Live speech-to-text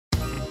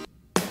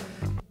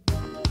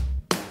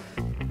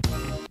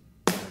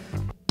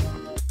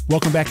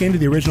Welcome back into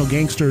the original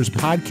Gangsters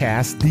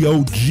podcast, the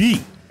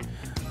OG.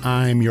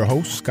 I'm your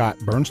host, Scott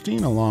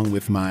Burnstein, along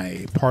with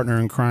my partner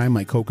in crime,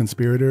 my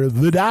co-conspirator,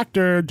 the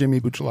Dr. Jimmy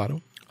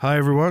Buccellato. Hi,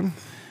 everyone.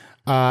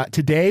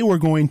 Today, we're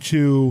going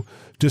to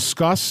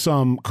discuss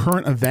some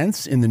current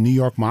events in the New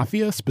York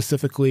Mafia,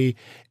 specifically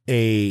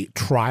a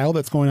trial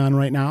that's going on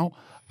right now.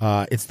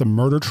 It's the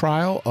murder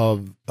trial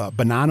of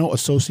Bonanno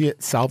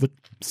associate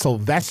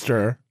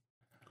Sylvester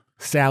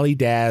Sally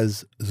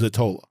Daz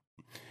Zottola.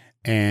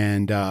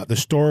 And the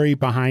story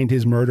behind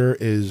his murder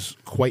is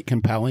quite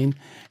compelling.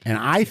 And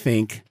I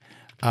think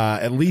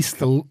at least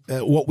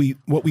what we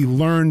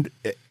learned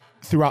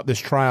throughout this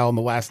trial in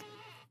the last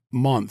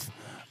month,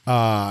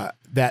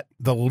 that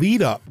the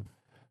lead up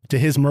to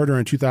his murder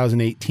in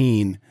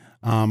 2018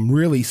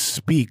 really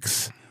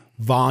speaks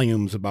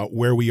volumes about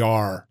where we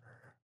are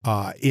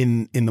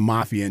in the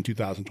Mafia in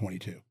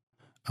 2022.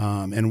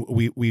 And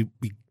we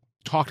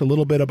talked a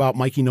little bit about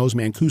Mikey Knows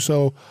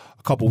Mancuso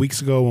a couple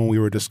weeks ago when we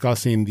were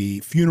discussing the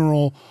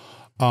funeral,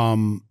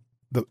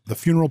 the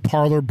funeral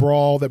parlor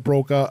brawl that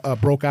broke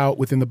out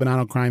within the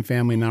Bonanno crime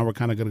family. Now we're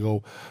kind of going to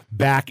go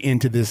back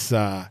into this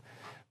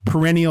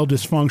perennial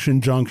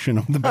dysfunction junction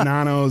of the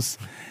Bonannos,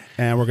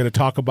 and we're going to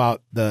talk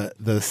about the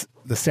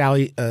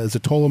Sally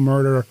Zottola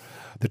murder,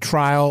 the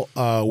trial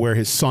where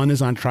his son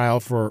is on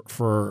trial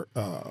for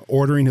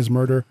ordering his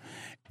murder,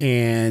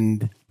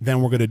 and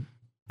then we're going to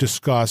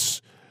discuss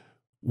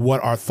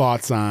what our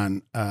thoughts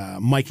on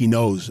Mikey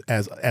Knows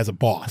as a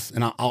boss.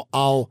 And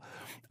I'll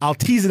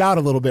tease it out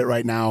a little bit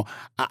right now.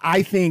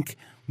 I think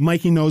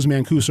Mikey Knows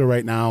Mancuso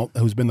right now,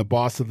 who's been the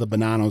boss of the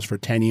Bonannos for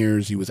 10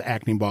 years. He was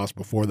acting boss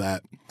before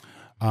that.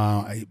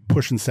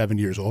 Pushing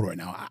 70 years old right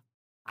now.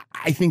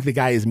 I think the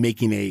guy is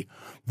making a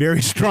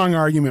very strong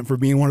argument for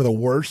being one of the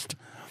worst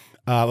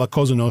La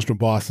Cosa Nostra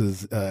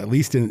bosses, at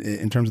least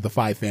in terms of the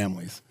five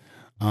families.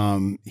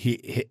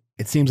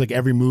 It seems like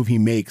every move he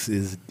makes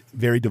is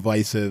very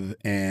divisive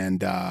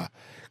and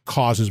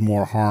causes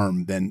more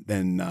harm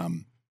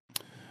than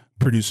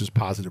produces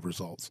positive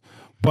results.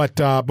 But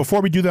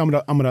before we do that,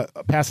 I'm gonna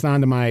pass it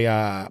on to my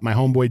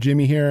homeboy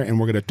Jimmy here, and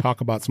we're gonna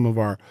talk about some of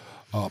our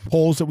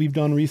polls that we've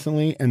done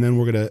recently, and then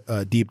we're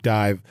gonna deep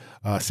dive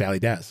Sally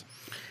Daz.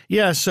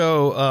 Yeah.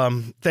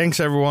 So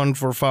thanks everyone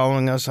for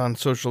following us on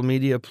social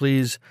media.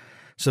 Please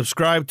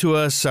subscribe to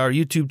us, our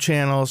YouTube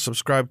channel.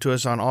 Subscribe to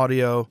us on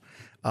audio.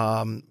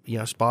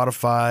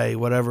 Spotify,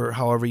 whatever,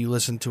 however you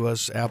listen to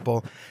us,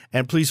 Apple.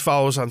 And please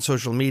follow us on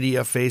social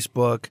media,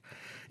 Facebook,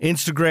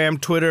 Instagram,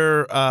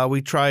 Twitter.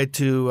 We try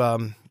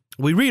to,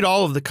 we read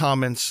all of the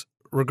comments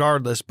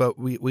regardless, but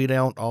we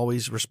don't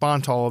always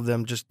respond to all of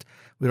them. Just,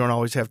 we don't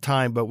always have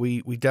time, but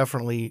we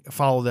definitely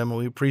follow them and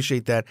we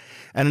appreciate that.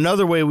 And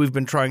another way we've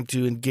been trying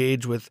to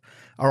engage with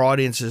our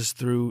audiences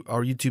through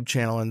our YouTube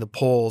channel and the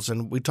polls.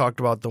 And we talked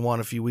about the one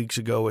a few weeks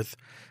ago with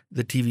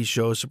the TV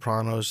shows,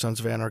 Sopranos, Sons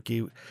of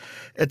Anarchy,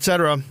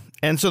 etc.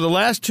 And so the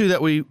last two that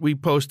we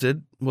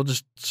posted, we'll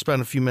just spend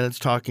a few minutes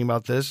talking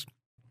about this.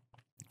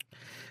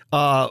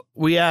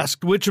 We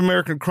asked which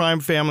American crime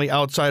family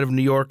outside of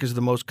New York is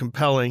the most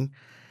compelling.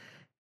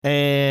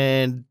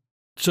 And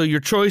so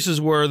your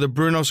choices were the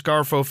Bruno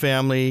Scarfo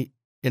family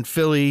in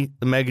Philly,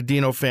 the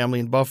Magaddino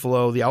family in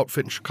Buffalo, the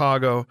Outfit in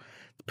Chicago,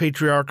 the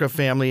Patriarca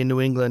family in New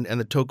England,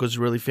 and the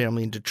Toccozerilli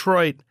family in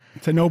Detroit.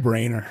 It's a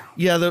no-brainer.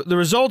 Yeah, the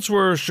results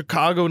were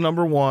Chicago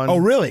 #1. Oh,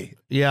 really?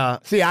 Yeah.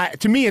 See,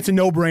 to me, it's a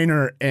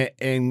no-brainer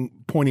and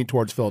pointing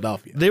towards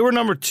Philadelphia. They were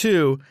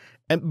 #2,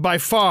 and by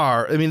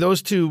far, I mean,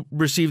 those two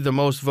received the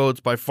most votes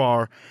by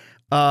far.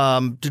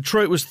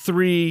 Detroit was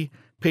 3,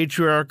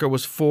 Patriarca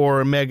was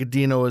 4, and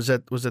Magaddino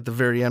was at the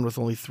very end with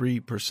only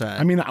 3%.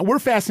 I mean, we're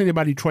fascinated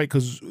by Detroit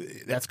because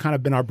that's kind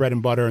of been our bread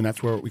and butter, and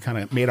that's where we kind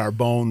of made our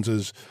bones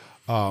as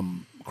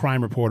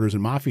crime reporters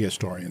and mafia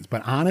historians.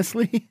 But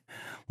honestly,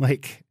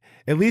 like,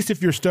 at least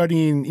if you're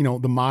studying,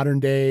 the modern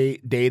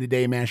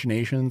day-to-day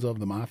machinations of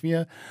the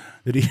mafia,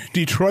 the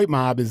Detroit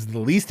mob is the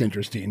least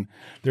interesting.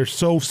 They're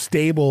so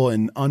stable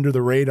and under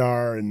the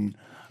radar and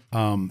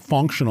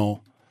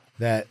functional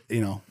that,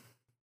 the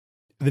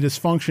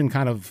dysfunction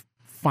kind of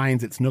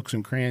finds its nooks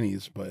and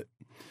crannies. But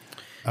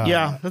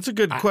yeah, that's a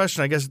good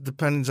question. I guess it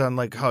depends on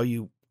like how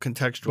you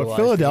contextualize. But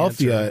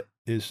Philadelphia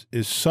is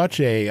such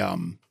a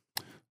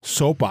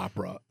soap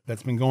opera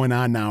that's been going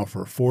on now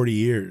for 40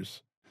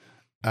 years.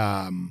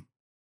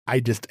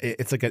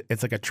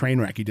 It's like a train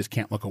wreck you just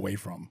can't look away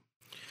from.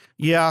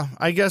 Yeah,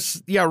 I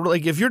guess, yeah,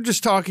 like if you're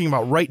just talking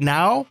about right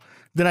now,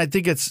 then I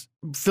think it's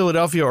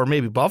Philadelphia or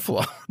maybe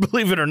Buffalo,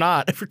 believe it or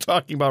not, if you're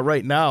talking about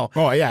right now.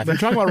 Oh, yeah, if you're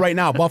talking about right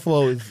now,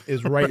 Buffalo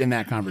is right in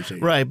that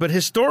conversation. Right, but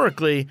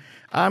historically,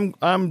 I'm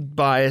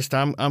biased.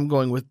 I'm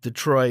going with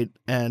Detroit,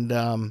 and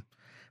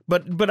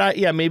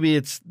maybe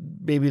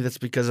that's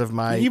because of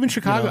my even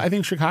Chicago. I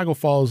think Chicago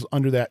falls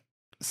under that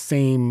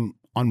same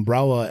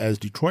umbrella as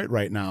Detroit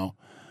right now.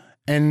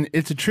 And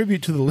it's a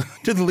tribute to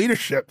the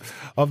leadership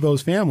of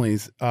those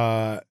families.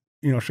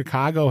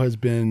 Chicago has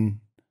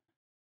been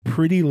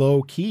pretty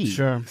low key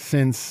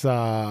since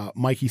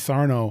Mikey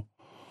Sarno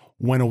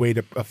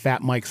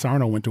Fat Mike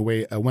Sarno went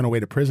away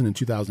to prison in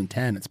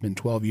 2010. It's been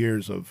 12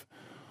 years of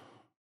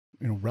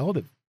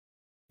relative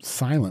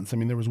silence. I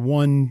mean, there was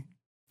one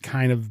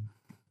kind of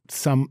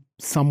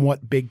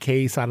somewhat big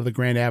case out of the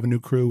Grand Avenue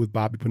crew with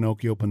Bobby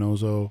Pinocchio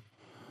Pinozzo.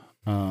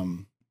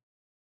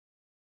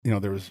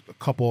 There was a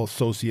couple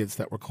associates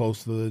that were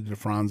close to the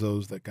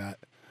DeFranzos that got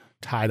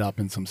tied up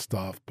in some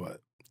stuff,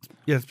 but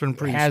yeah, it's been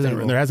pretty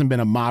stable. There hasn't been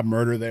a mob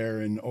murder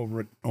there in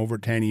over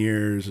 10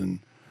 years, and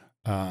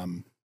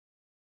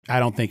I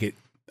don't think it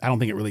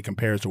really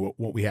compares to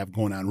what we have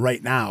going on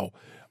right now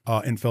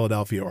in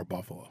Philadelphia or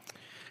Buffalo.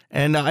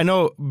 And I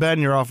know, Ben,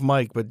 you're off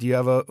mic, but do you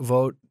have a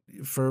vote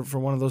for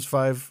one of those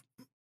 5?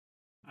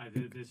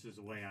 This is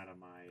way out of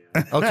my...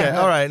 Okay,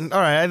 all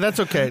right. That's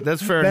okay.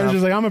 That's fair enough. Ben's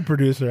just like, I'm a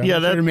producer. I'm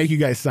trying to make you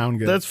guys sound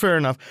good. That's fair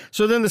enough.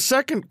 So then the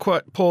second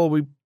poll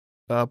we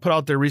put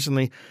out there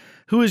recently,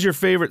 who is your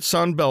favorite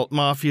Sunbelt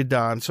Mafia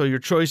Don? So your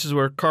choices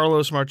were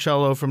Carlos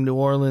Marcello from New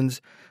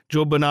Orleans,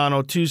 Joe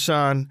Bonanno,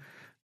 Tucson,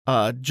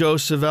 Joe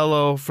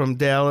Civello from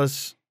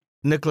Dallas,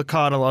 Nick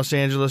Licata, Los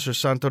Angeles, or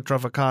Santo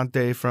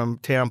Trafficante from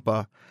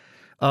Tampa.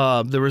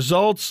 The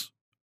results,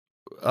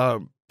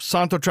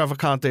 Santo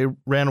Trafficante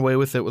ran away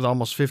with it with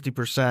almost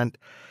 50%.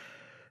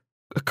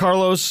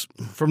 Carlos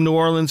from New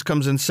Orleans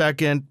comes in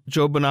second,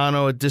 Joe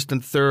Bonanno a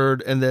distant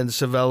third, and then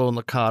Civello and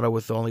Licata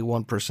with only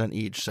 1%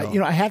 each.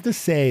 So I have to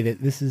say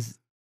that this is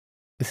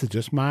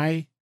just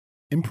my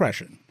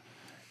impression,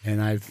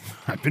 and I've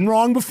been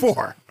wrong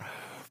before,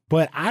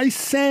 but I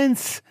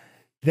sense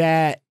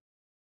that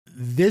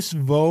this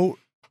vote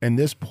and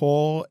this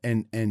poll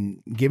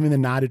and giving the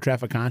nod to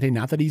Trafficante,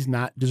 not that he's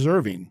not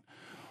deserving,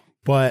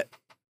 but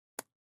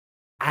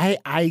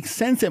I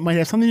sense it might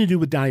have something to do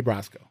with Donnie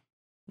Brasco.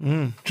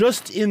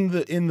 Just in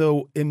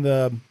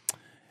the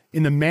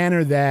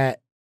manner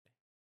that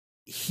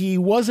he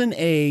wasn't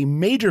a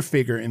major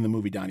figure in the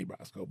movie Donnie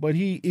Brasco, but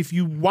if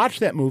you watch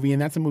that movie, and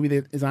that's a movie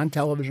that is on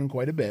television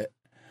quite a bit,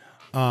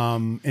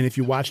 and if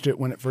you watched it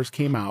when it first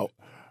came out,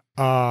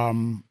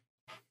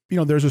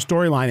 there's a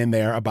storyline in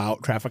there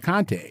about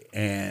Trafficante,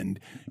 and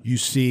you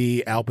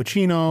see Al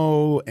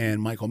Pacino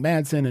and Michael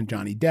Madsen and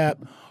Johnny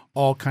Depp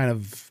all kind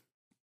of,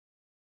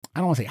 I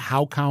don't want to say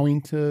how-cowing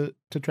to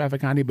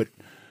Trafficante, but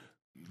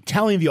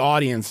telling the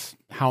audience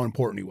how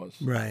important he was.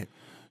 Right.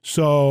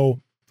 So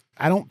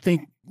I don't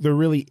think there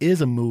really is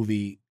a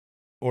movie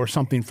or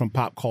something from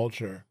pop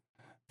culture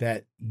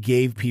that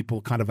gave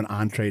people kind of an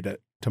entree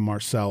to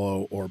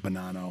Marcello or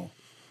Bonanno.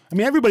 I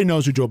mean, everybody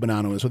knows who Joe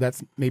Bonanno is, so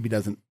that's maybe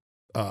doesn't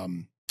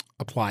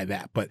apply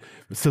that. But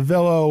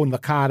Civello and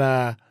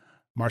Licata,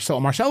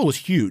 Marcello was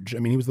huge. I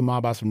mean, he was the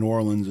mob boss of New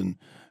Orleans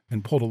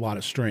and pulled a lot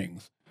of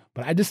strings.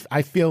 But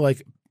I feel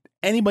like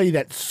anybody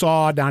that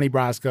saw Donnie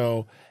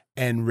Brasco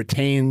and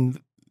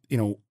retained,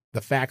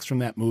 the facts from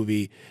that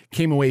movie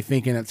came away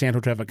thinking that Santo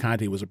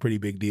Trafficante was a pretty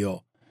big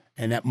deal,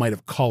 and that might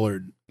have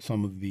colored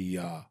some of the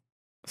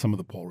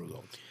poll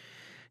results.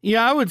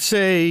 Yeah, I would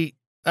say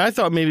I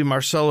thought maybe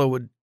Marcello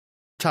would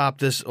top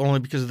this only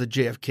because of the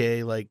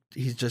JFK. Like,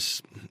 he's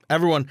just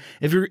everyone.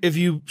 If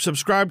you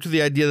subscribe to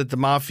the idea that the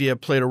mafia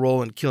played a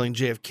role in killing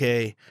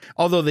JFK,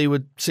 although they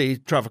would say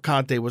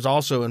Trafficante was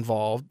also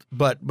involved,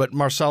 but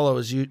Marcello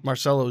is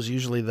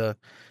usually the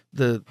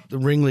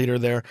ringleader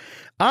there.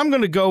 I'm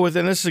going to go with,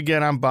 and this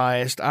again, I'm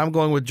biased. I'm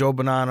going with Joe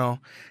Bonanno,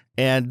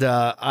 and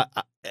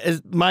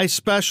my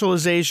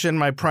specialization,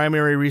 my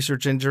primary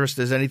research interest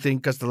is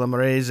anything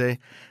Castellamarese,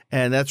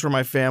 and that's where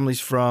my family's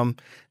from.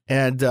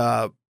 And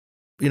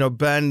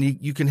Ben,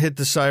 you can hit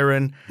the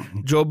siren.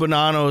 Joe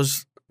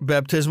Bonanno's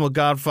baptismal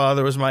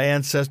godfather was my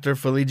ancestor,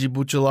 Felice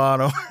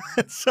Buccellato.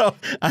 So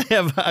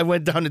I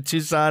went down to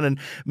Tucson and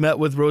met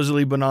with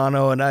Rosalie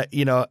Bonanno, and I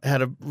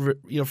had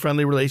a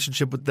friendly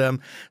relationship with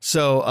them.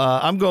 So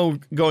I'm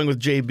going with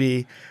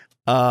JB.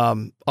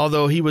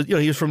 Although he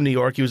was from New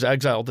York, he was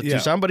exiled to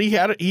Tucson, but he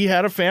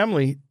had a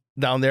family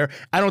down there.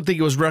 I don't think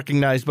it was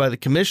recognized by the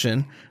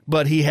commission,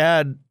 but he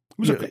had.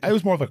 It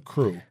was more of a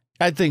crew.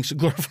 I think so,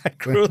 glorified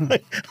crew,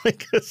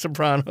 like the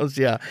Sopranos,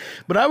 yeah.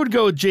 But I would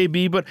go with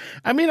JB. But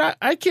I mean,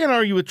 I can't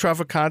argue with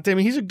Trafficante.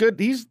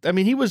 I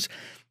mean,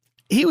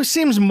 he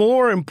seems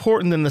more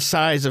important than the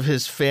size of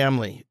his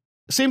family.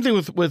 Same thing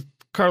with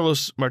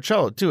Carlos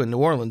Marcello too in New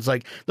Orleans.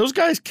 Like, those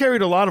guys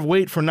carried a lot of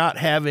weight for not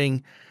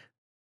having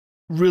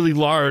really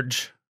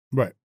large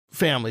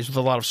families with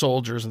a lot of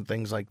soldiers and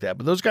things like that.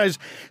 But those guys,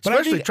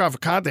 especially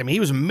Trafficante, I mean, he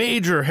was a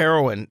major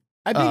heroin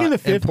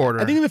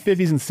importer. I think in the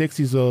 50s and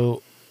 60s,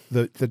 though,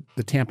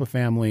 the Tampa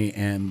family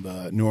and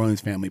the New Orleans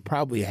family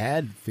probably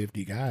had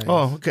 50 guys.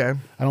 Oh, okay.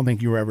 I don't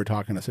think you were ever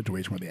talking a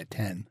situation where they had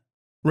 10.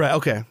 Right.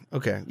 Okay.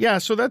 Yeah.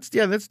 So that's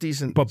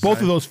decent. But both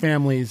of those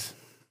families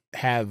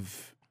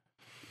have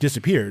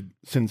disappeared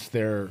since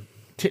their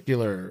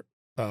titular,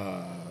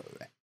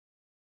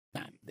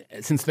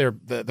 since they're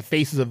the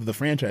faces of the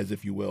franchise,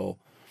 if you will,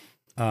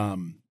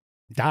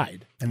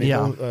 died.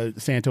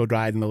 And Santo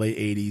died in the late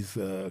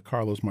 80s.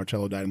 Carlos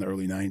Marcello died in the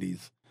early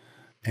 90s.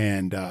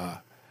 And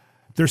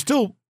there's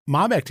still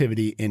mob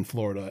activity in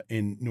Florida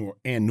and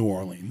New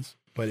Orleans,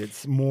 but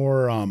it's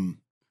more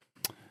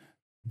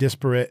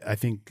disparate. I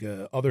think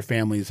other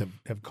families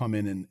have come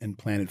in and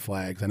planted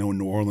flags. I know in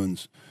New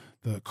Orleans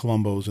the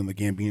Colombos and the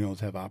Gambinos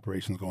have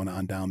operations going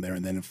on down there.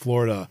 And then in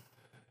Florida,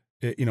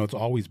 it's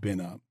always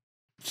been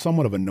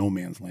somewhat of a no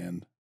man's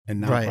land,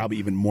 and now probably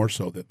even more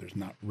so that there's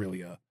not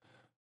really a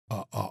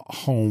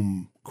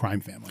home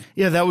crime family.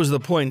 Yeah, that was the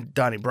point,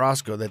 Donnie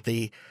Brasco,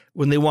 that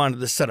when they wanted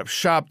to set up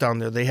shop down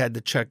there, they had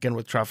to check in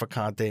with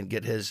Trafficante and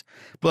get his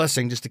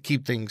blessing just to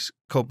keep things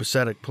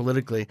copacetic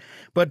politically.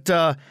 But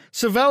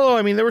Savello,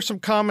 I mean, there were some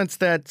comments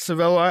that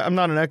Savello, I'm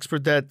not an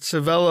expert, that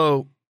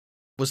Savello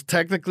was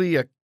technically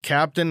a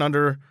captain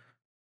under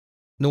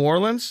New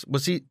Orleans.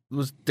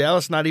 Was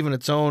Dallas not even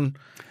its own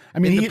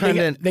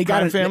independent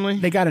crime family?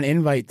 They got an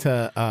invite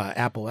to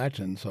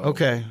Appalachian. So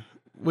okay.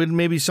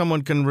 Maybe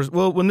someone can.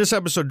 When this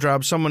episode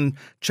drops, someone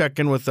check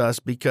in with us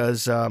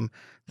because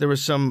there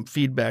was some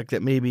feedback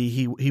that maybe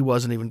he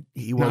wasn't even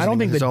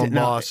his own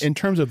boss. In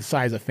terms of the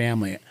size of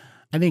family,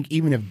 I think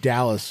even if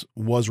Dallas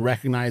was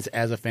recognized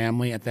as a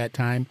family at that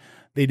time,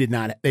 they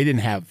didn't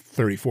have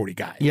 30, 40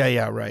 guys.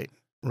 Yeah, right.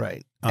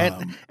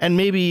 And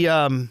maybe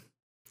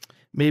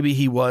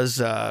he was.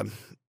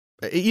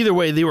 Either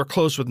way, they were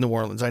close with New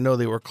Orleans. I know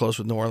they were close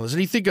with New Orleans.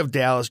 And you think of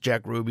Dallas,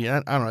 Jack Ruby. I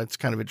don't know. It's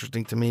kind of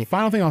interesting to me.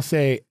 Final thing I'll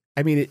say.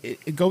 I mean,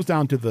 it goes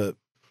down to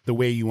the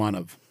way you want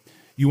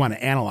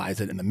to analyze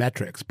it in the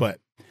metrics.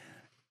 But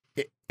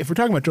if we're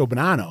talking about Joe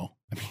Bonanno,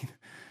 I mean,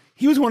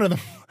 he was one of the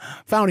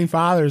founding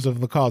fathers of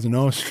the Cosa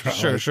Nostra.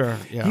 Sure.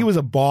 Yeah. He was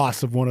a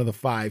boss of one of the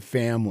 5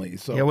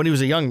 families. So, yeah, when he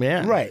was a young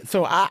man. Right.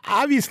 So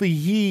obviously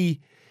he,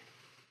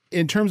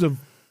 in terms of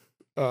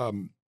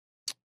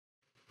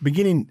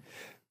beginning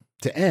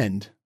to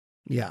end,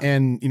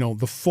 and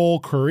the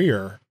full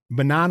career,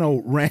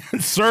 Bonanno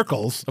ran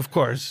circles, of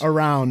course,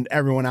 around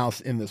everyone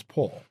else in this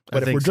poll.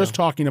 But if we're just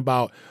talking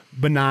about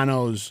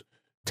Bonanno's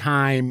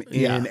time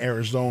in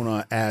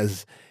Arizona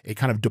as a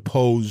kind of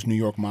deposed New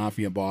York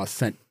Mafia boss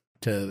sent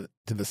to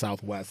the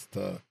Southwest, I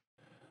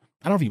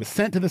don't know if he was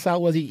sent to the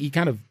Southwest. He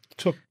kind of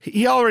took.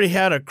 He already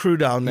had a crew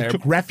down there. He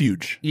took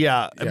refuge.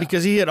 Yeah,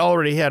 because he had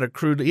already had a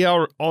crew. He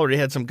already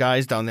had some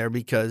guys down there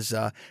because,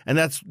 and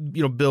that's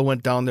Bill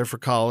went down there for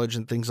college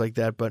and things like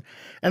that.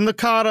 And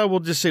Licata, we'll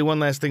just say one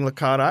last thing.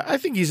 Licata, I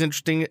think he's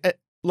interesting,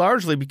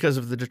 largely because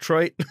of the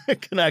Detroit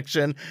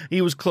connection.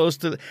 He was close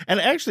to, and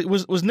actually,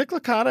 was Nick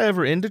Licata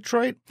ever in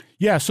Detroit?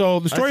 Yeah.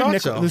 So the story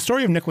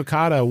of Nick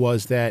Licata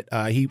was that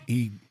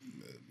he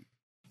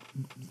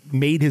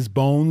made his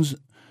bones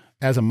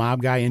as a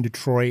mob guy in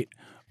Detroit.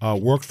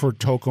 Worked for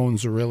Tocco and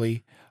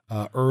Zerilli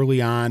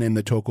early on in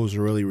the Tocco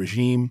Zerilli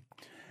regime,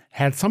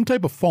 had some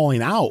type of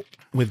falling out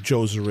with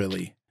Joe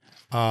Zerilli,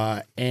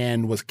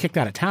 and was kicked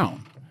out of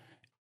town.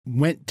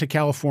 Went to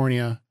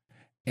California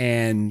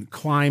and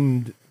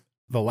climbed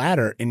the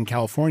ladder in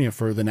California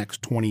for the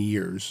next 20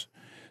 years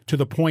to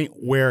the point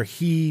where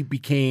he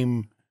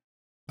became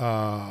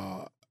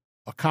a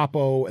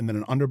capo and then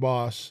an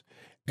underboss.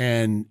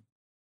 And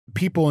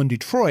people in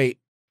Detroit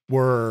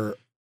were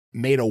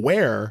made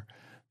aware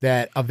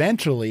that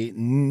eventually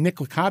Nick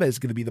Licata is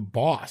going to be the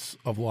boss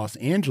of Los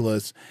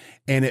Angeles.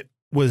 And it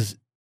was,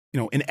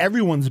 in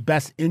everyone's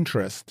best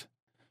interest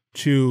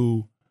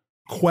to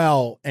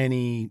quell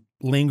any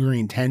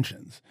lingering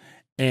tensions.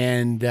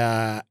 And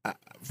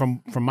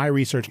from my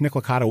research, Nick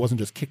Licata wasn't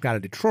just kicked out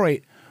of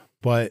Detroit,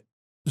 but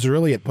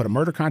Zerilli had put a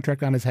murder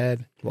contract on his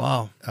head.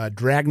 Wow.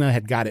 Dragna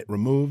had got it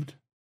removed.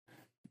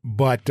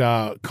 But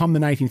come the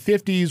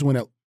 1950s, when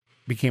it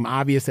became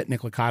obvious that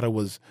Nick Licata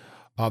was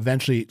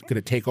eventually going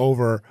to take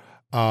over,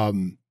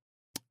 the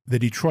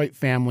Detroit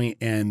family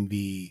and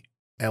the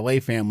LA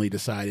family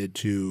decided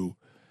to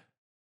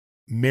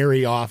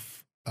marry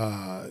off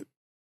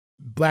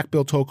Black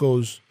Bill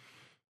Tocco's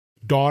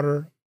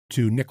daughter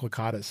to Nick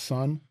Licata's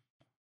son,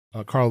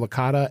 Carl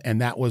Licata,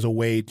 and that was a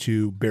way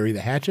to bury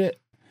the hatchet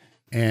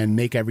and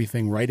make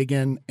everything right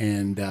again.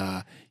 And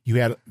you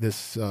had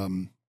this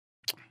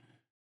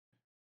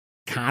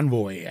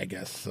convoy, I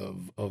guess,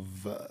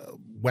 of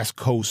West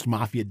Coast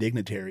mafia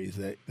dignitaries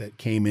that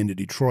came into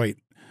Detroit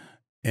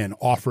and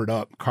offered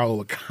up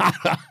Carlo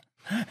Licata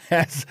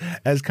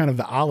as kind of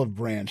the olive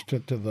branch to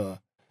the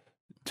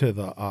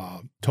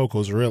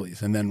Tocco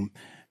Zerillis. And then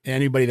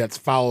anybody that's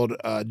followed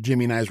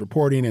Jimmy and I's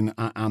reporting and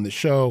on the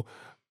show,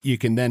 you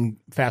can then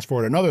fast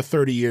forward another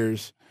 30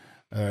 years,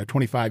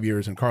 25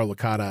 years, and Carlo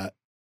Licata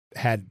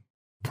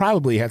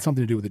probably had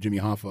something to do with the Jimmy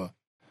Hoffa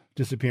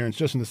disappearance,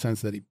 just in the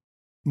sense that he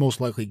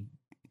most likely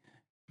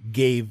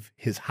gave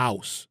his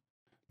house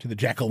to the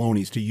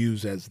Giacalones to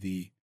use as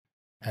the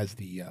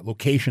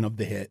location of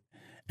the hit,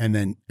 and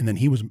then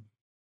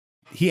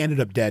he ended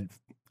up dead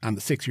on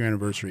the 6-year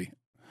anniversary,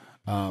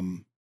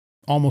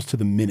 almost to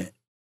the minute.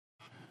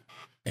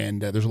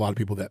 And there's a lot of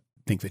people that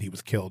think that he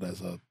was killed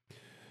as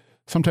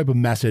some type of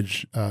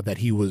message that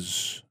he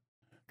was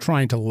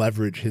trying to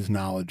leverage his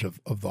knowledge of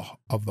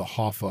the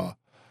Hoffa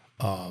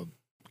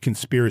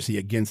conspiracy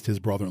against his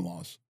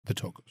brother-in-laws, the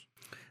Toccos.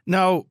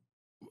 Now,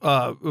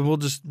 we'll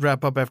just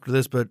wrap up after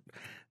this, but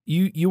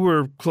you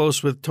were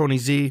close with Tony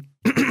Z,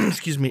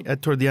 excuse me,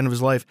 toward the end of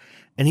his life,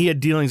 and he had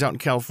dealings out in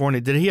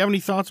California. Did he have any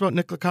thoughts about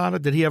Nick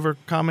Licata? Did he ever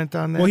comment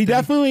on that? Well, he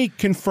definitely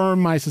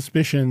confirmed my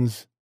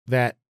suspicions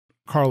that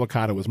Carl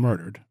Licata was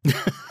murdered.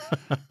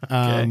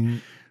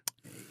 Okay.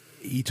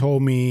 He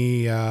told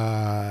me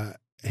him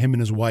and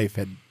his wife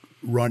had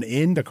run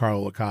into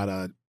Carl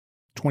Licata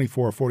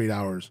 24 or 48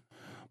 hours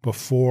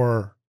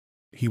before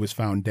he was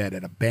found dead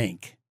at a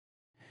bank,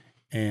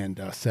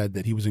 and said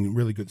that he was in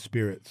really good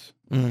spirits.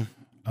 And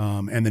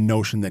the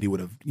notion that he would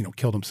have,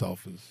 killed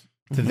himself is,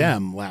 to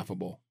them,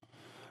 laughable.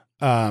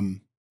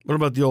 What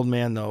about the old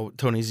man though,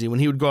 Tony Z? When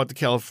he would go out to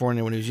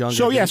California when he was younger.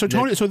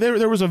 So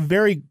there was a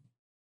very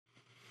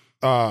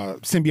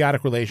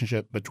symbiotic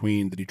relationship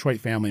between the Detroit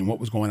family and what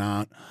was going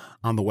on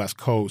the West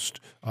Coast.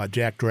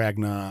 Jack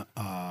Dragna,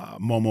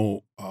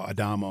 Momo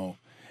Adamo,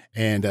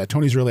 and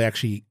Tony's really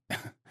actually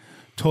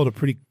told a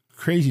pretty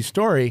crazy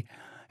story.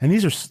 And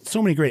these are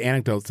so many great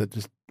anecdotes that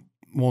just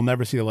will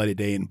never see the light of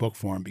day in book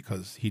form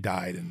because he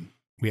died and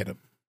we had to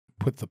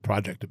put the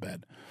project to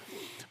bed.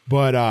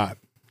 But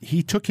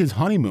he took his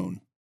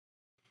honeymoon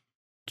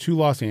to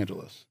Los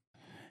Angeles,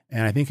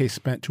 and I think they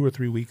spent 2 or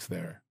 3 weeks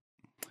there.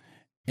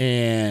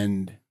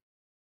 And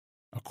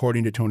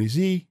according to Tony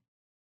Z,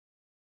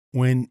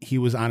 when he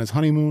was on his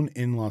honeymoon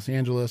in Los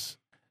Angeles,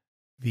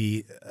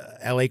 the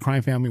LA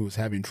crime family was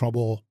having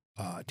trouble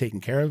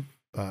taking care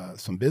of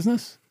some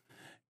business.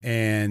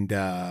 And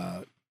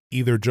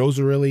either Joe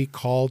Zerilli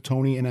called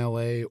Tony in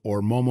LA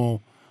or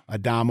Momo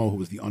Adamo, who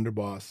was the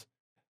underboss,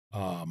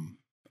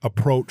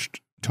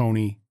 approached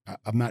Tony.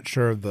 I'm not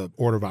sure of the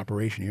order of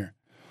operation here,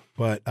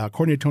 but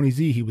according to Tony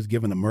Z, he was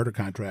given a murder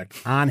contract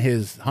on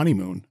his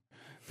honeymoon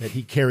that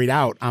he carried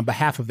out on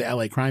behalf of the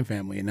LA crime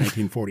family in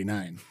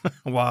 1949.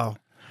 Wow.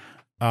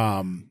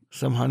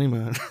 Some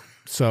honeymoon.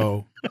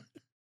 So,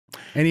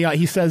 and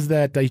he says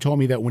that he told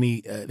me that when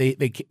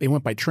they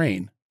went by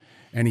train,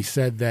 and he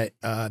said that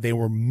they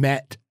were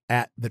met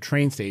at the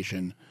train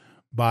station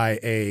by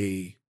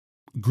a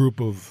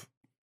group of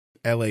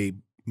LA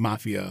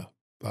Mafia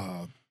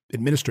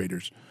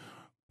administrators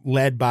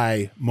led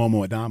by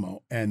Momo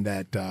Adamo, and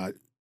that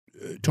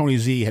Tony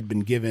Z had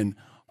been given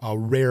a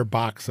rare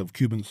box of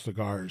Cuban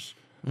cigars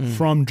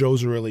from Joe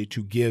Zerilli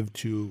to give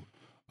to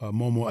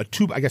Momo,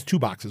 two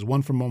boxes,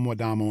 one for Momo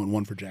Adamo and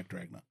one for Jack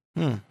Dragna.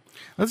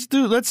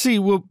 Let's see.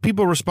 Will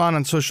people respond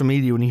on social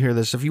media when you hear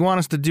this? If you want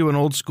us to do an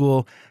old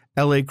school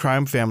LA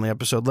crime family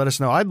episode, let us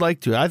know. I'd like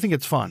to. I think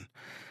it's fun.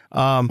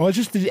 Well, it's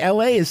just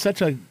LA is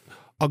such a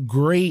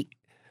great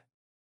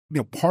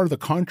part of the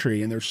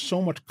country, and there's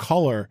so much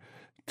color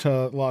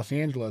to Los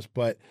Angeles,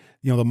 but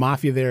the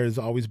mafia there has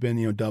always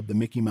been dubbed the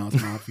Mickey Mouse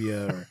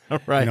Mafia, or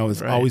right,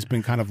 has always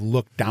been kind of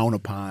looked down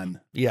upon.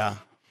 Yeah,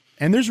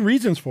 and there's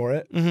reasons for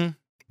it.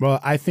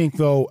 Well, I think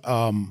though,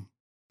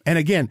 and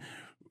again,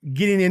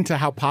 getting into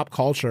how pop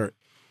culture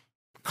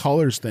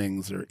colors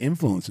things or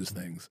influences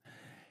things.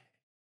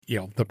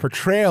 The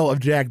portrayal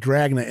of Jack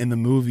Dragna in the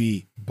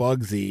movie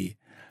Bugsy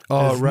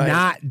does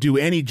not do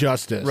any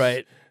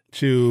justice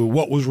to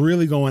what was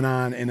really going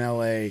on in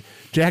L.A.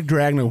 Jack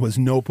Dragna was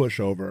no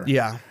pushover.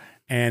 Yeah.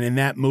 And in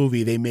that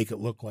movie, they make it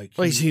look like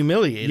he's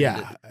humiliated.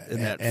 Yeah.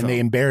 In that and film. they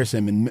embarrass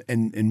him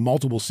in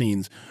multiple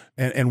scenes.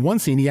 And one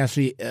scene, he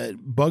actually,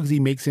 Bugsy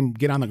makes him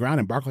get on the ground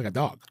and bark like a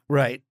dog.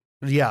 Right.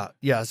 Yeah.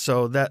 Yeah.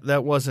 So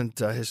that wasn't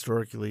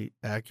historically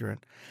accurate.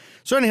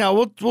 So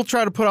anyhow, we'll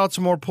try to put out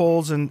some more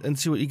polls and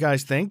see what you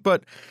guys think.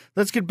 But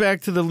let's get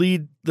back to the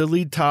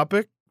lead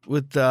topic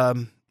with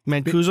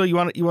Mancuso. You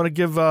want to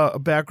give a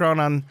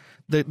background on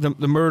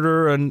the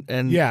murder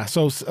and yeah.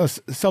 So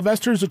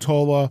Sylvester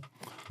Zottola,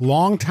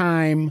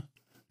 longtime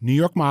New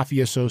York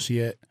Mafia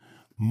associate,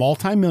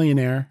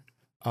 multimillionaire,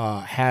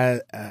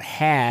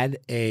 had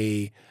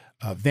a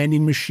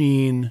vending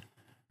machine,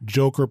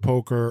 joker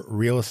poker,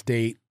 real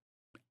estate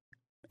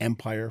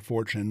empire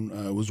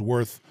fortune. Was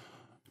worth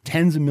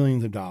tens of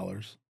millions of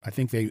dollars. I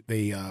think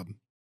they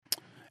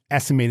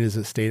estimated his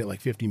estate at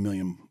like $50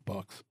 million.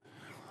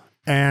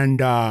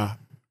 And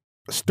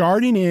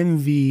starting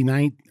in the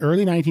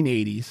early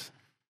 1980s,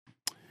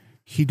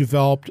 he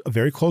developed a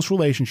very close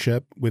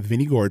relationship with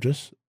Vinnie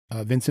Gorgeous,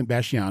 Vincent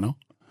Basciano,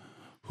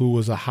 who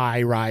was a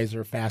high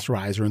riser, fast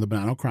riser in the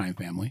Bonanno crime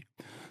family.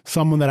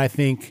 Someone that I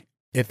think,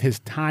 if his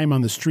time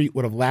on the street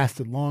would have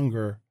lasted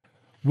longer,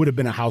 would have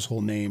been a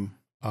household name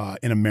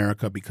in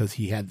America, because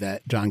he had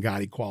that John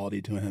Gotti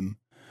quality to him,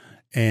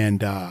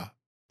 and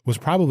was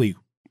probably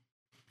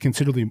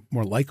considerably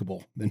more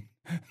likable than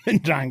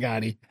John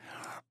Gotti.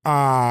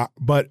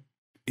 But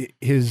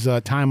his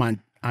time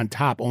on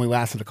top only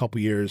lasted a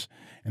couple years,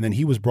 and then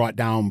he was brought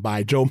down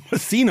by Joe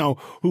Massino,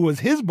 who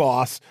was his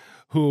boss,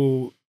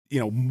 who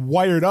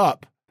wired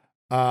up.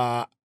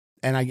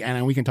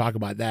 And we can talk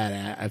about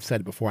that. I've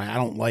said it before. I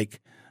don't like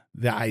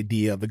the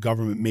idea of the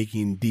government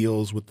making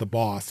deals with the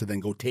boss to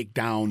then go take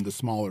down the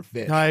smaller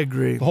fish. I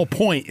agree. The whole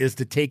point is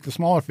to take the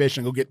smaller fish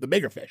and go get the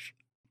bigger fish.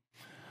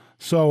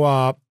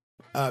 So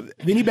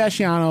Vinnie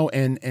Basciano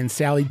and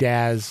Sally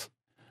Daz,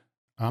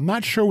 I'm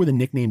not sure where the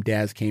nickname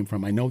Daz came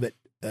from. I know that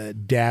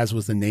Daz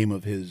was the name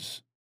of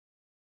his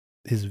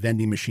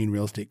vending machine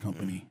real estate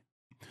company,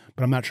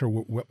 but I'm not sure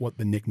what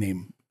the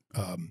nickname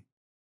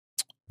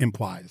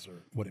implies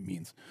or what it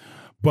means.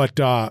 But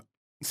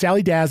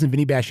Sally Daz and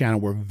Vinny Basciano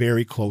were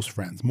very close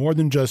friends, more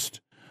than just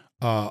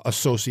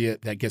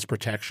associate that gets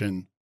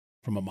protection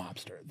from a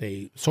mobster.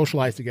 They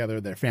socialized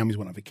together. Their families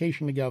went on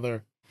vacation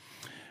together.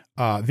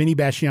 Vinny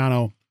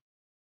Basciano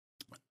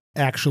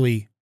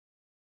actually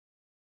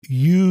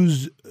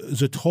used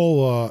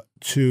Zatola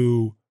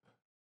to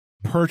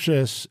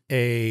purchase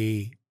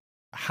a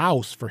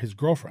house for his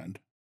girlfriend.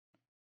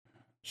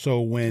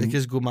 So when Like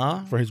his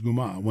guma? for his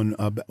guma,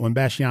 when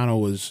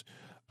Basciano was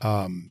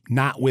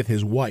not with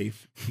his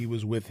wife, he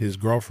was with his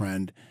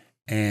girlfriend,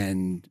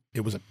 and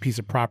it was a piece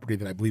of property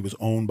that I believe was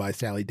owned by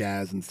Sally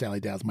Daz, and Sally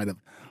Daz might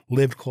have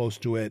lived close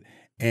to it,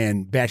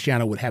 and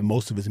Basciano would have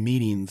most of his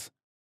meetings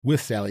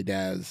with Sally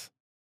Daz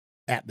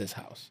at this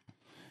house.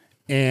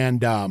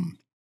 And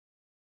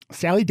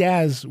Sally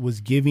Daz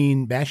was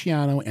giving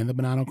Basciano and the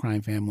Bonanno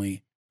crime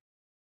family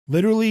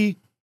literally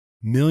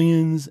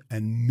millions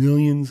and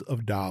millions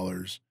of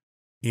dollars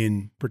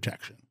in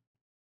protection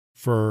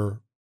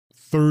for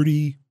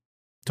 30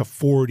 to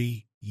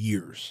 40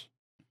 years.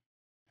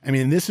 I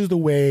mean, this is the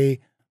way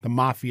the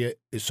mafia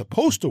is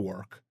supposed to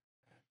work,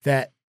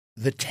 that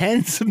the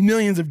tens of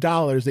millions of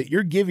dollars that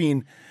you're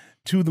giving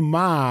to the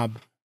mob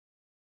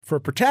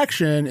for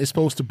protection is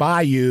supposed to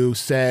buy you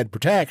said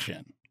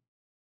protection.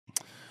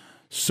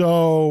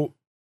 So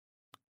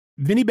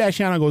Vinny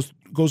Basciano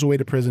goes away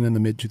to prison in the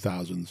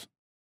mid-2000s.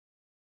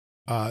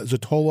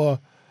 Zatola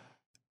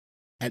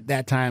at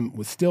that time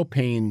was still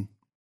paying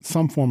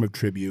some form of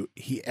tribute.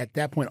 He at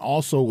that point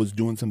also was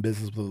doing some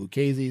business with the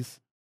Lucchese's.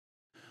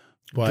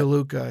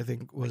 DeLuca, I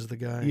think, was the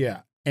guy.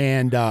 Yeah.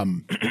 And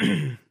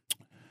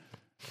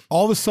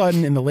all of a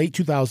sudden in the late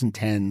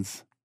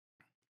 2010s,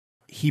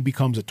 he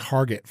becomes a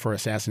target for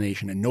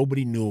assassination, and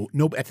nobody knew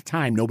at the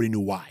time, nobody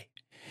knew why.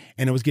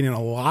 And it was getting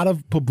a lot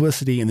of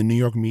publicity in the New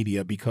York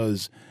media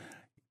because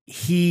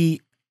he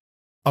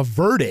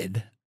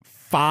averted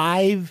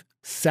 5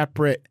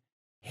 separate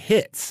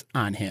hits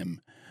on him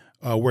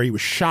where he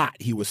was shot,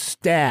 he was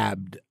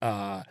stabbed.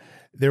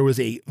 There was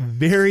a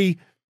very,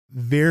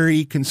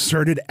 very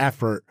concerted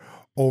effort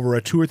over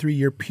a 2 or 3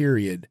 year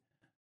period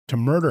to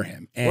murder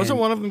him. And wasn't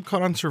one of them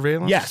caught on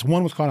surveillance? yes,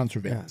 one was caught on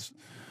surveillance.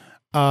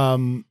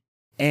 Yes.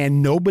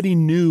 And nobody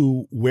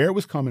knew where it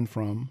was coming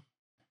from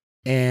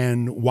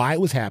and why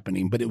it was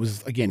happening, but it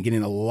was, again,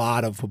 getting a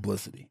lot of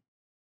publicity.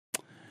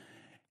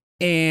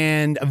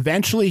 And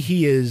eventually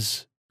he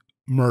is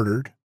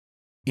murdered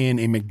in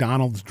a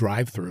McDonald's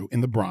drive-thru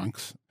in the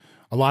Bronx.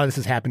 A lot of this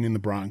is happening in the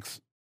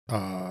Bronx.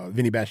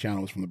 Vinny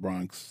Basciano was from the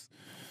Bronx.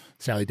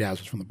 Sally Daz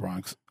was from the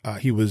Bronx.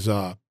 He was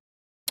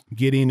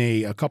getting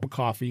a cup of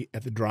coffee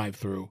at the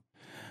drive-thru.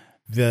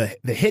 The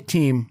hit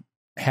team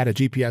had a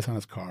GPS on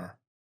his car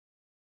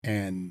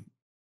and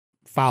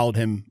followed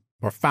him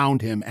or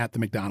found him at the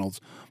McDonald's,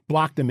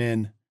 blocked him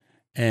in,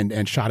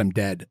 and shot him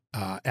dead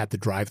at the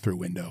drive-thru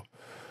window.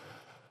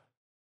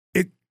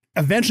 It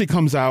eventually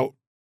comes out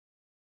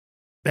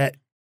that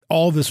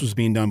all this was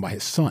being done by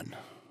his son.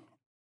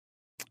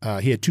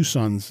 He had 2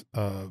 sons.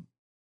 I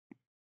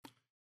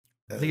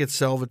think it's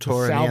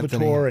Salvatore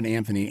and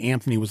Anthony.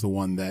 Anthony was the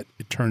one that,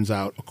 it turns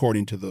out,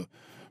 according to the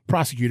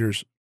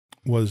prosecutors,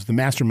 was the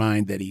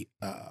mastermind that he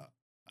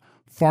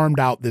farmed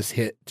out this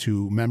hit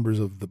to members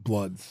of the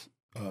Bloods,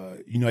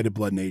 United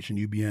Blood Nation,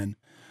 UBN,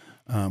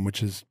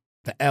 which is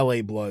the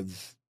LA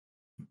Bloods,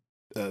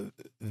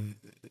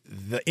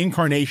 the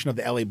incarnation of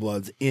the LA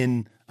Bloods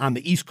on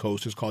the East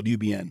Coast is called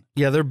UBN.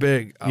 Yeah, they're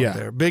big out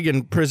there. Big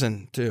in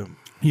prison, too.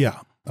 Yeah.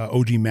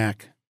 OG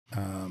Mac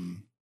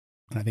and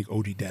I think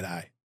OG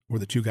Deadeye were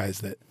the 2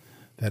 guys that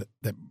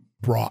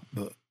brought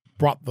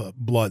the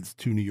Bloods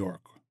to New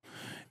York.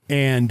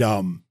 And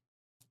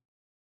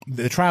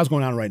the trial's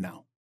going on right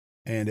now.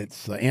 And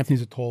it's Anthony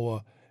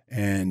Zatola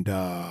and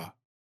a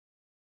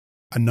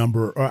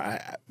number, or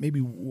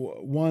maybe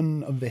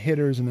one of the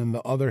hitters, and then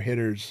the other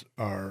hitters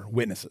are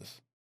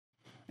witnesses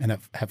and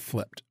have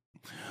flipped.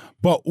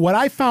 But what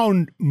I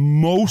found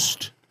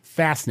most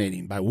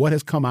fascinating by what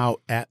has come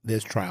out at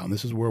this trial, and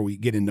this is where we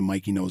get into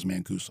Mikey Knows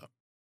Mancuso,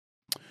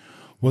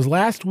 was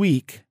last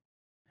week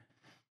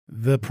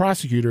the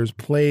prosecutors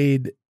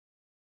played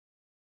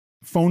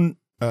phone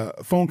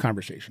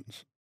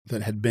conversations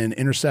that had been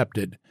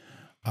intercepted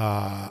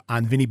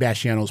on Vinny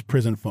Basciano's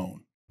prison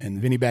phone.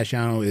 And Vinny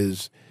Basciano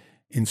is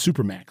in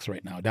Supermax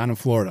right now, down in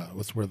Florida.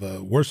 That's where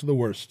the worst of the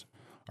worst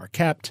are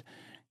kept.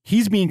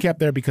 He's being kept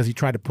there because he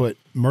tried to put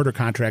murder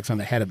contracts on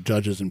the head of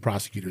judges and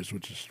prosecutors,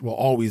 which will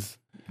always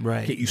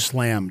get you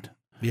slammed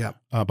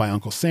by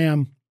Uncle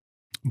Sam.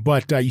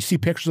 But you see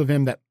pictures of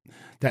him that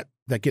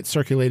get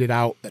circulated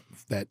out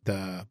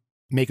that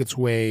make its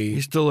way.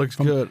 He still looks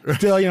good.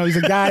 Still, he's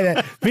a guy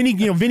that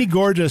Vinny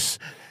Gorgeous.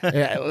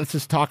 Let's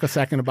just talk a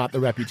second about the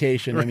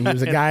reputation. I mean, he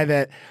was a guy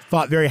that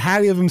thought very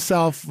highly of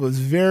himself, was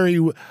very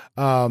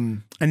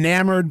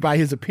enamored by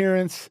his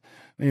appearance.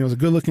 He was a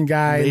good-looking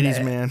guy. Ladies'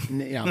 man.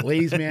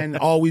 Ladies' man,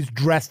 always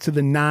dressed to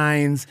the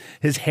nines.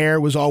 His hair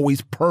was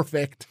always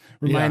perfect.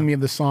 Reminded me of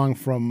the song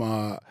from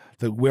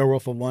The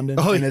Werewolf of London.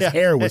 Oh, and his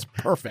hair was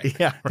perfect.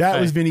 That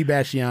was Vinny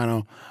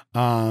Basciano,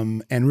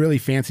 and really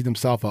fancied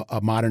himself a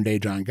modern-day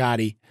John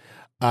Gotti.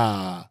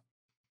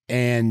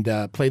 and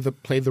played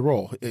the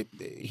role.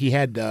 He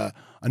had a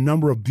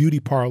number of beauty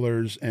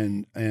parlors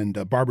and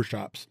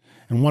barbershops,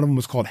 and one of them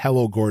was called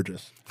Hello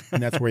Gorgeous,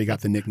 and that's where he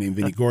got the nickname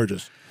Vinny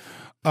Gorgeous.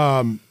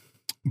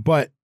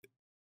 But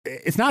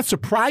it's not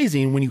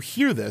surprising when you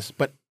hear this,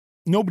 but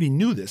nobody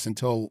knew this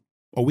until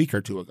a week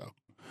or two ago,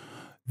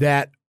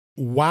 that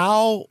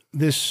while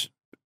this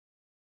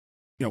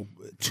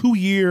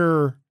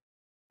 2-year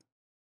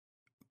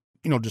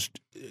just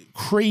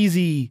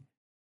crazy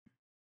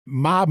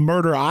mob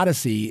murder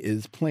odyssey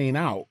is playing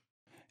out,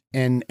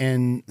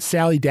 and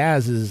Sally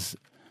Daz is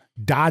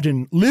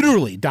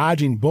literally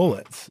dodging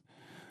bullets.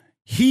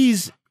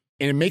 And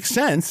it makes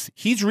sense,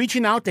 he's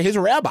reaching out to his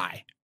rabbi,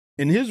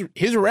 and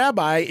his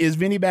rabbi is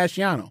Vinny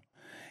Basciano.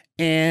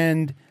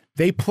 And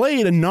they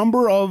played a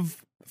number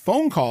of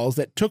phone calls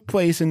that took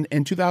place in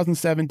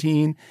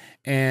 2017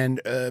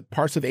 and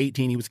parts of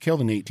 18. He was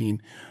killed in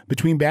 18,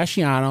 between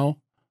Basciano,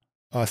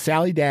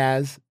 Sally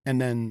Daz,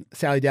 and then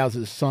Sally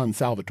Daz's son,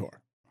 Salvatore.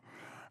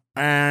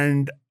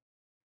 And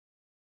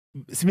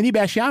Vinny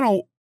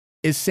Basciano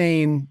is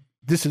saying,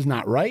 this is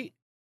not right.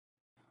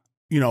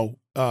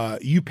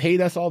 You paid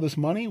us all this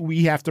money.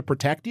 We have to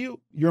protect you.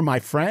 You're my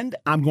friend.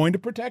 I'm going to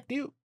protect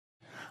you.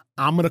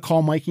 I'm going to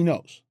call Mikey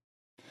Nose.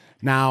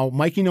 Now,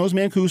 Mikey Nose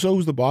Mancuso,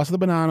 who's the boss of the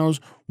Bonannos,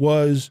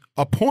 was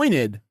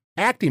appointed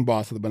acting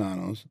boss of the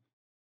Bonannos,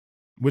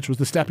 which was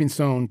the stepping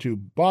stone to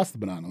boss the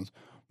Bonannos,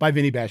 by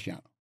Vinny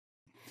Basciano.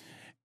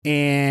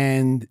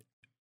 And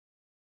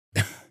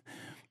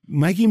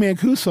Mikey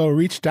Mancuso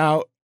reached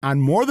out on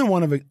more than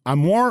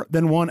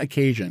one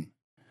occasion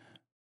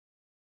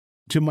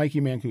to Mikey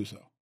Mancuso.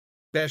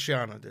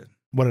 Basciano did.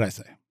 What did I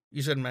say?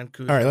 You said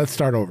Mancuso. All right, let's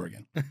start over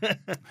again.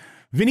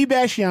 Vinny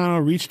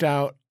Basciano reached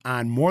out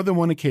on more than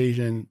one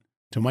occasion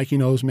to Mikey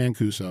Nose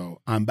Mancuso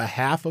on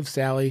behalf of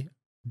Sally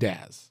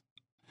Daz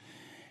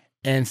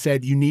and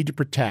said, you need to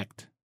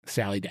protect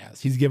Sally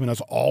Daz. He's given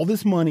us all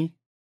this money.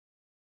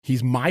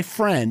 He's my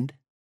friend.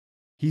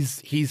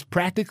 He's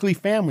practically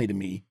family to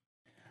me.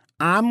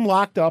 I'm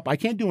locked up. I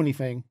can't do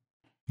anything.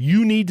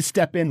 You need to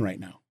step in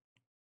right now.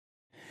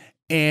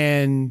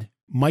 And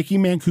Mikey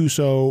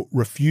Mancuso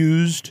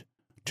refused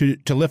to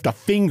lift a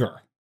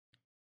finger,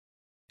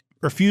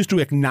 refused to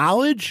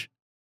acknowledge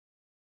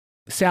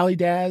Sally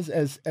Daz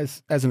as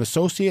an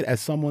associate, as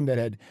someone that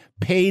had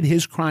paid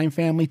his crime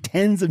family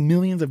tens of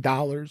millions of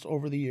dollars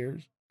over the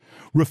years,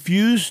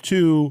 refused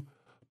to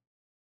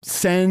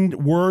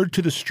send word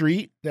to the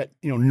street that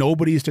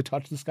nobody is to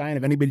touch this guy, and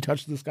if anybody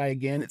touches this guy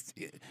again,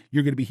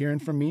 you're going to be hearing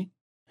from me.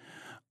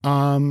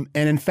 And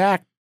in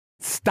fact,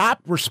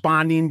 stopped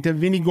responding to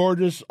Vinny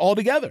Gorgeous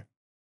altogether.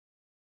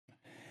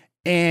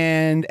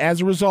 And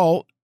as a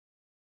result,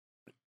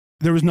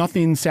 there was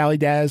nothing Sally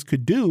Daz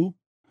could do,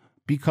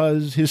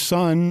 because his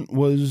son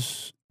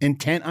was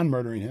intent on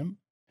murdering him.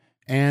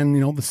 And,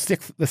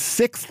 the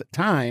sixth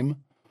time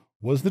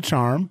was the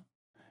charm,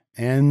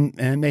 and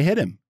they hit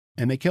him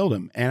and they killed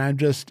him. And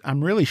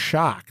I'm really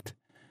shocked.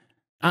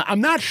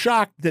 I'm not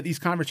shocked that these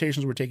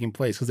conversations were taking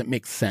place, because it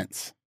makes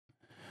sense,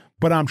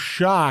 but I'm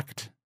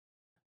shocked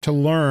to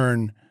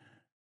learn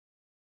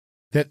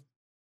that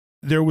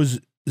there was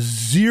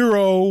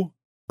zero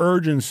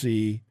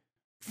urgency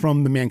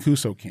from the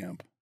Mancuso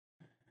camp.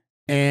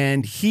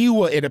 And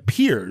it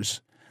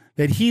appears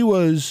that he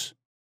was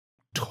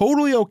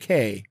totally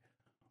okay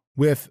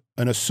with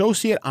an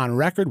associate on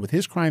record with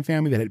his crime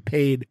family that had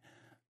paid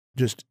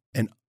just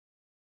an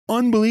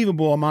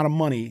unbelievable amount of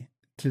money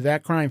to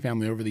that crime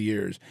family over the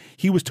years.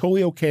 He was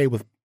totally okay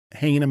with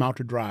hanging him out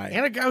to dry.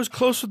 And a guy was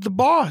close with the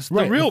boss,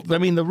 right. the real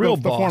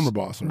boss, the former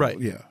boss, right?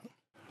 Yeah.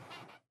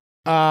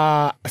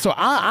 So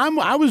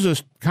I was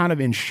just kind of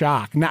in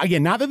shock. Now,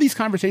 again, not that these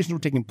conversations were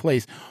taking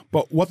place,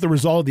 but what the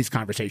result of these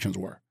conversations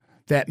were.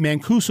 That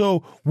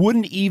Mancuso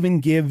wouldn't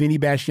even give Vinny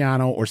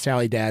Basciano or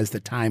Sally Daz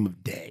the time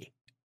of day.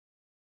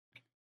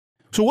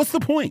 So what's the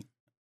point?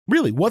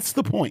 Really, what's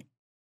the point?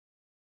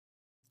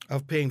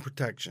 Of paying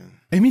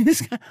protection. I mean,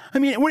 this guy,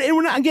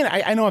 we're not, again,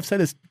 I know I've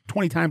said this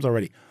 20 times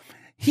already.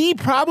 He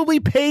probably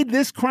paid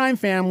this crime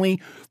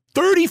family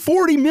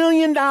 $30-40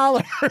 million.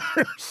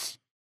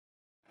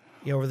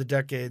 Yeah, over the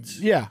decades.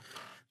 Yeah.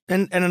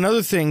 And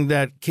another thing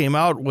that came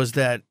out was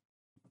that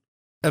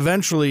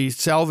eventually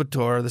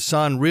Salvatore, the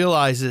son,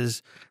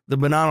 realizes the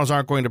Bonannos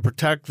aren't going to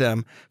protect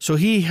them. So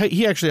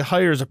he actually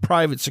hires a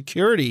private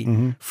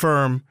security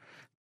firm,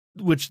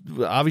 which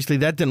obviously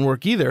that didn't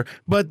work either.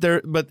 But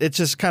it's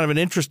just kind of an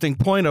interesting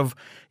point of,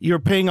 you're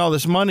paying all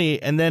this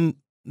money, and then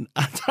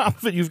on top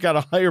of it, you've got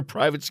to hire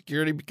private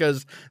security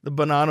because the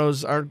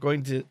Bonannos aren't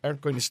going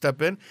to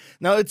step in.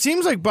 Now, it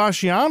seems like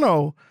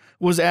Basciano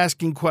was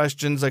asking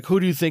questions like, who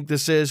do you think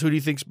this is? Who do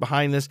you think's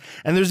behind this?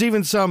 And there's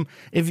even some,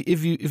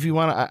 if you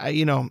want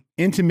to,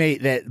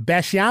 intimate that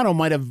Basciano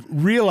might have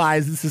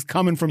realized this is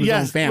coming from his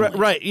own family.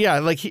 Right. Yeah.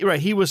 Like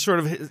he was sort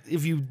of,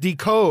 if you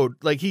decode,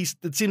 like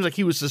it seems like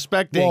he was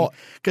suspecting,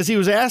 because he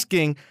was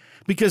asking,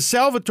 because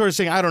Salvatore's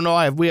saying, I don't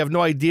know, we have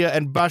no idea.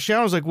 And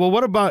Basciano's like, well,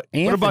 what about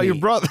your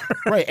brother?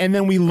 Right. And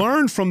then we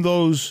learned from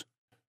those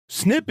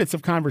snippets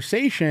of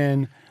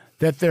conversation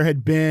that there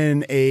had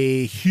been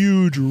a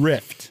huge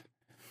rift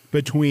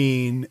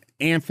between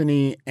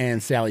Anthony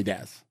and Sally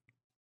Daz.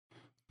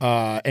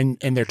 And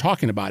they're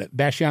talking about it.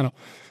 Basciano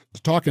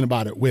is talking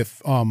about it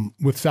with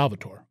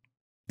Salvatore.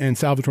 And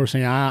Salvatore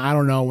saying, I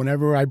don't know,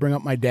 whenever I bring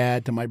up my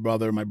dad to my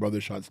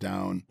brother shuts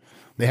down.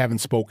 They haven't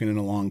spoken in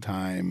a long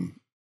time.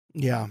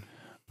 Yeah.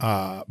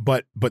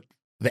 But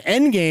the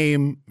end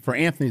game for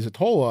Anthony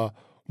Zatola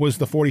was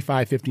the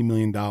 $45-50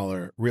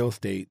 million real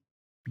estate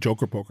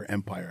Joker Poker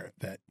empire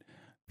that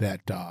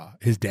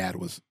his dad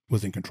was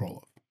in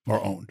control of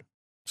or owned.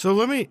 So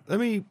let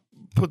me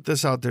put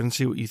this out there and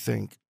see what you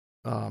think.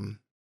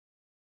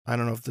 I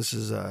don't know if this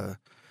is a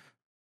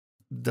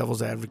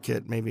devil's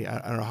advocate. Maybe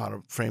I don't know how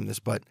to frame this,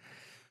 but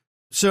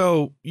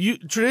so you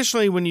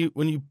traditionally when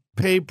you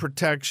pay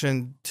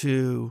protection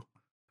to,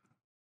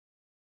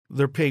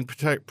 they're paying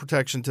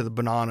protection to the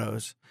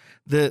Bonannos.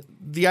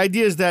 The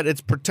idea is that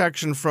it's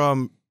protection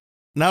from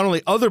not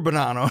only other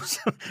Bonannos,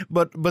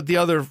 but the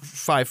other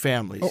 5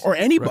 families or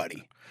anybody.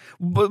 Right?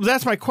 But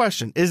that's my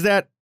question: does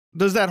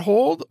that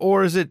hold,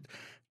 or is it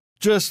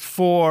just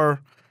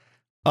for?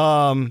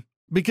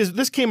 Because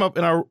this came up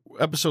in our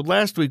episode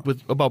last week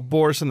about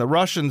Boris and the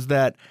Russians,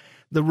 that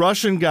the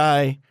Russian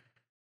guy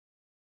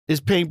is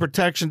paying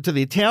protection to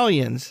the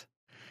Italians,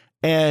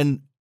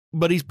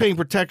 but he's paying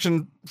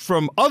protection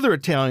from other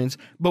Italians.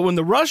 But when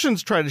the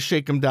Russians try to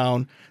shake him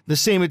down, the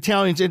same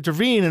Italians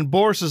intervene, and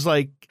Boris is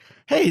like,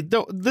 "Hey,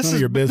 this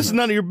is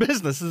none of your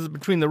business. This is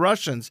between the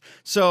Russians."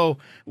 So,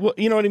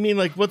 you know what I mean?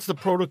 Like, what's the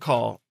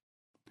protocol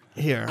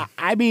here?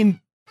 I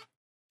mean,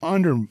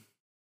 under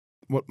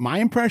what my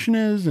impression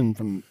is, and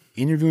from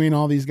interviewing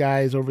all these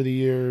guys over the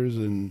years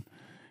and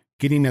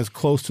getting as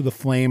close to the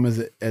flame as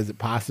you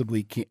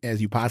possibly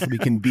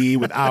can be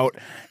without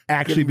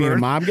actually being a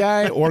mob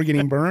guy or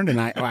getting burned. And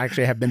I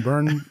actually have been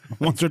burned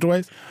once or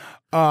twice.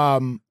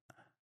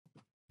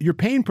 You're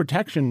paying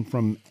protection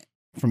from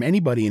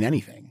anybody and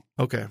anything.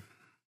 Okay.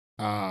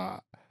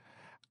 I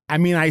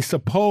mean, I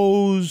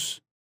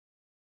suppose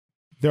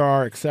there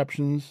are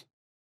exceptions,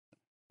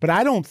 but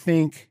I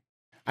think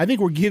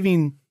we're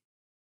giving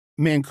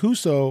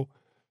Mancuso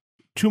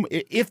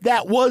if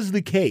that was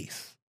the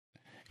case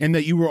and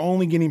that you were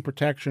only getting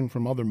protection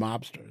from other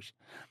mobsters,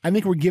 I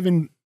think we're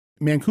giving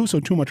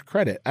Mancuso too much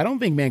credit. I don't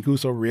think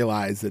Mancuso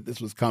realized that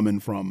this was coming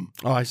from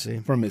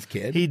from his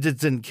kid. He just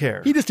didn't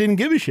care. He just didn't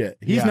give a shit.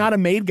 He's not a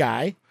made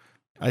guy.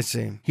 I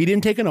see. He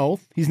didn't take an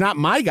oath. He's not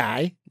my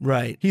guy.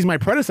 Right. He's my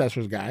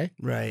predecessor's guy.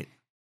 Right.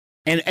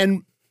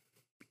 And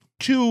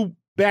to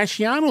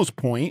Basciano's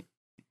point,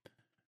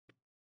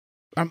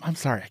 I'm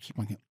sorry, I keep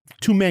on getting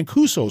to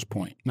Mancuso's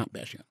point, not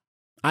Basciano.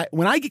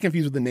 When I get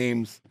confused with the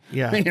names,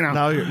 yeah, you know,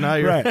 now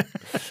you're right.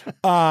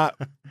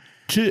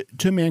 To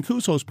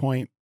Mancuso's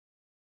point,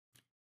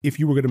 if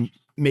you were going to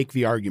make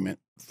the argument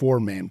for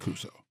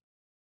Mancuso,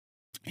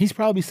 he's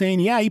probably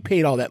saying, "Yeah, he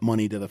paid all that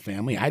money to the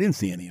family. I didn't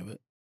see any of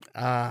it."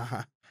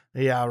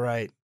 Yeah,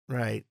 right.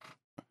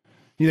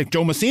 He's like,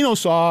 Joe Massino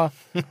saw,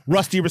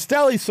 Rusty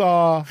Rastelli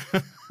saw,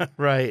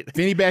 right.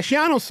 Vinny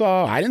Basciano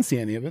saw. I didn't see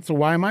any of it, so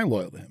why am I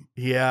loyal to him?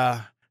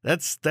 Yeah,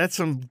 that's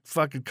some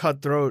fucking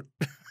cutthroat.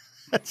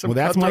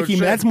 That's Mikey.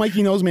 Shit. That's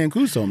Mikey knows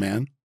Mancuso,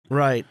 man.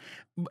 Right,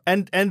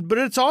 but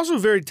it's also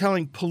very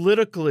telling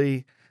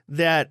politically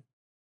that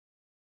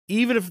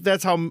even if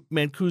that's how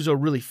Mancuso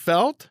really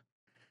felt,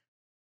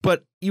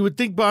 but you would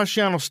think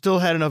Basciano still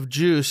had enough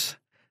juice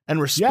and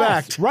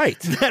respect, right?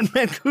 That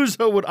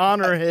Mancuso would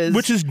honor his,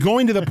 which is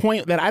going to the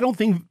point that I don't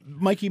think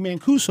Mikey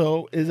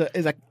Mancuso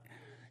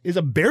is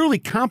a barely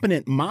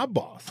competent mob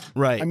boss.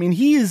 Right. I mean,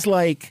 he is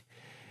like.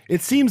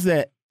 It seems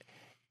that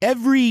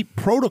every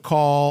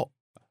protocol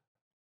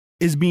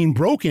is being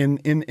broken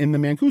in the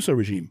Mancuso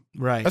regime.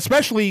 Right.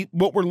 Especially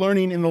what we're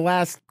learning in the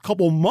last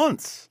couple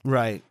months.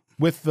 Right.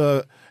 With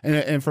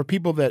and for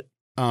people that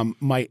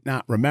might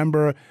not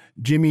remember,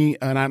 Jimmy,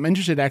 and I'm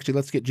interested actually,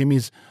 let's get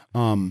Jimmy's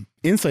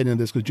insight into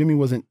this because Jimmy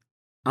wasn't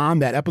on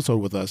that episode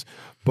with us.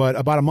 But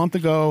about a month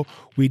ago,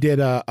 we did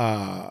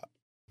a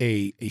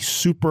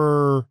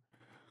super,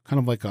 kind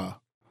of like a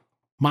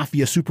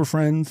Mafia Super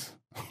Friends.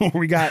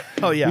 we got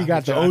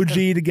the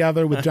OG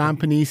together with John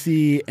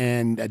Panisi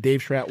and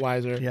Dave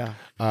Schratweiser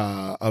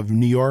of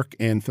New York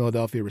and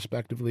Philadelphia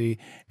respectively,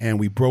 and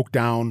we broke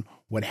down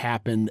what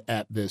happened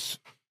at this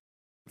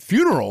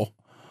funeral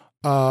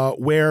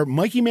where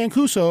Mikey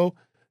Mancuso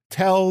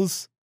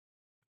tells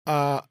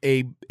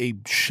a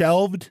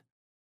shelved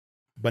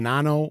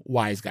Bonanno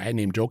wise guy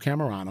named Joe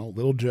Camerano,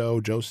 Little Joe,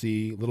 Joe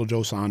C, Little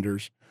Joe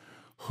Saunders,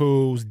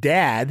 whose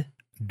dad,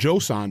 Joe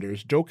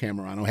Saunders, Joe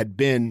Camerano, had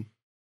been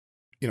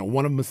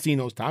one of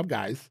Massino's top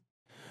guys.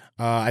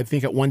 I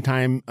think at one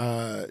time,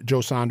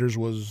 Joe Saunders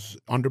was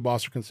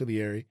underboss or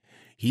consigliere.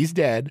 He's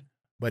dead,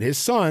 but his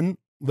son,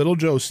 Little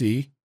Joe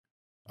C,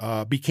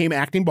 became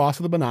acting boss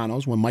of the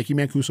Bonannos when Mikey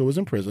Mancuso was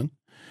in prison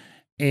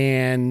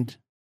and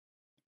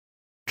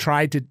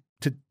tried to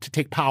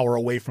take power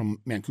away from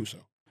Mancuso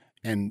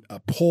and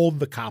pulled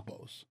the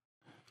capos.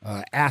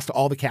 Asked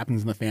all the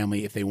captains in the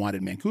family if they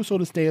wanted Mancuso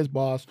to stay as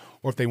boss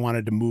or if they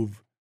wanted to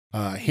move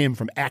him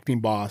from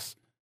acting boss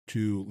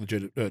to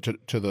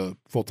to the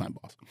full-time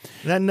boss.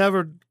 That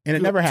never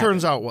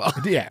turns out well.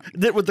 Yeah,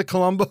 did with the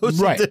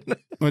Colombos, right?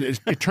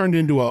 It turned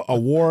into a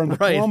war in the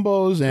right.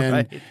 Colombos,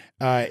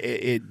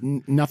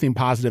 and nothing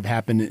positive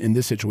happened in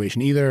this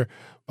situation either.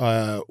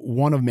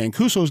 One of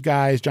Mancuso's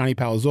guys, Johnny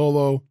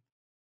Palazzolo,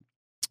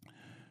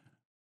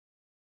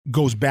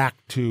 goes back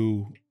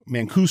to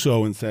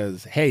Mancuso and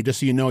says, "Hey, just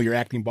so you know, your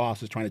acting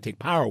boss is trying to take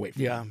power away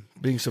from you." Yeah,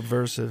 being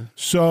subversive.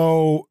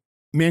 So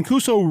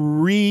Mancuso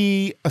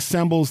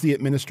reassembles the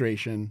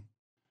administration,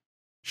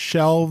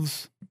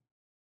 shelves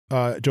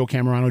Joe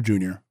Camerano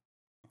Jr.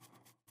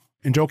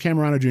 And Joe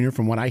Camerano Jr.,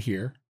 from what I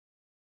hear,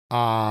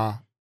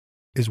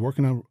 is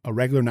working a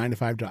regular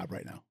 9-to-5 job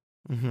right now.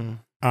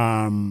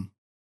 Mm-hmm.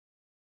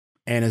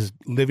 And is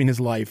living his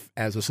life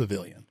as a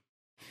civilian.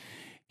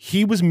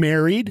 He was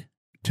married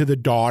to the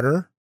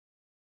daughter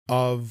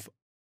of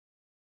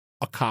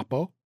a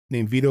capo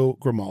named Vito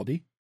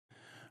Grimaldi.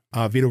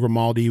 Vito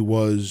Grimaldi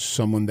was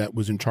someone that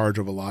was in charge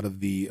of a lot of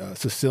the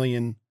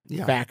Sicilian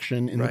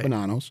faction in the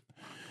Bonannos.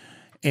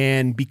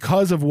 And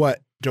because of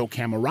what Joe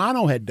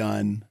Camerano had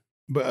done,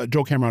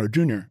 Joe Camerano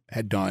Jr.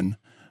 had done,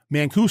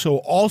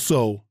 Mancuso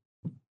also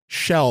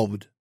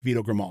shelved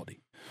Vito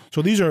Grimaldi.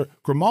 So these are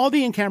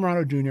Grimaldi and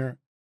Camerano Jr.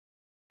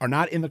 are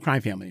not in the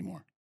crime family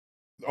anymore.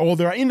 Oh,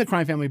 they're in the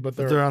crime family, but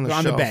they're on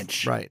the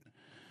bench. Right.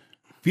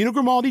 Vito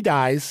Grimaldi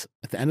dies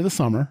at the end of the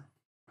summer,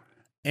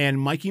 and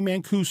Mikey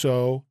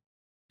Mancuso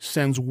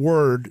sends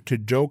word to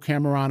Joe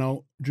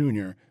Camerano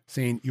Jr.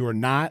 saying, you are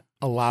not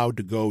allowed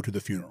to go to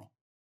the funeral.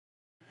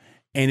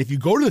 And if you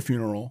go to the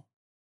funeral,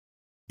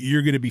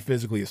 you're going to be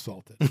physically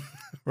assaulted.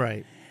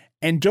 Right.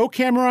 And Joe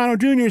Camerano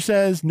Jr.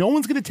 says, no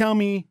one's going to tell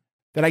me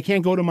that I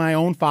can't go to my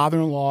own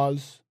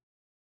father-in-law's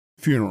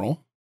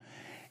funeral.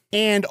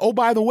 And, oh,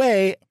 by the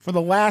way, for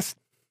the last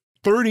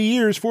 30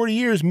 years, 40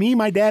 years, me,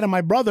 my dad, and my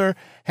brother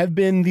have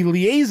been the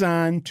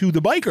liaison to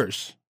the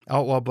bikers.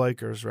 Outlaw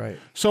bikers, right.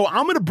 So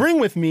I'm going to bring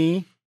with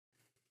me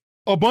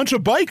a bunch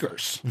of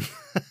bikers.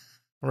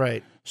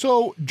 Right.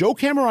 So Joe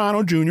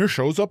Camerano Jr.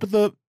 shows up at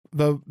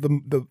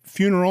the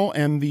funeral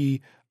and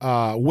the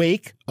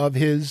wake of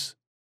his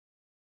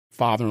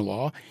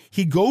father-in-law.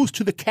 He goes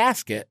to the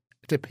casket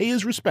to pay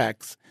his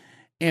respects,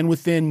 and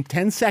within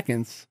 10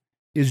 seconds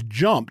is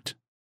jumped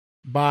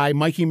by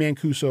Mikey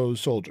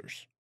Mancuso's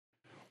soldiers.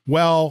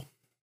 Well,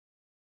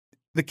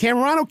 the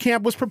Camerano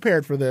camp was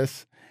prepared for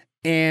this,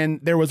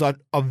 and there was a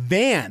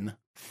van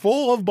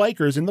full of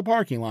bikers in the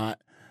parking lot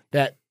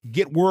that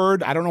get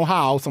word, I don't know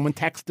how, someone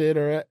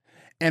texted,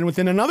 and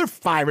within another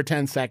 5 or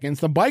 10 seconds,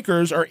 the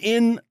bikers are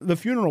in the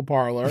funeral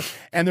parlor,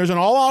 and there's an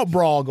all-out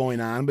brawl going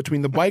on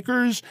between the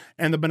bikers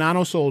and the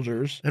Bonanno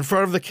soldiers. In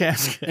front of the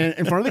casket.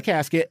 In front of the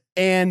casket,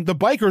 and the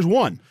bikers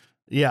won.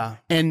 Yeah.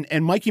 And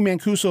Mikey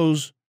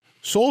Mancuso's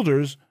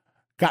soldiers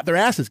got their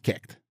asses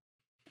kicked.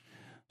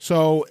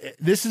 So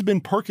this has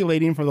been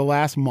percolating for the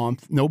last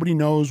month. Nobody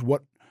knows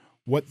what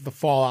the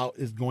fallout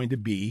is going to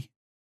be.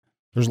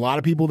 There's a lot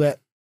of people that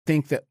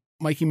think that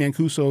Mikey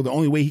Mancuso, the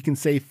only way he can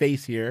save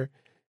face here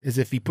is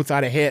if he puts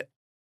out a hit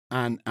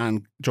on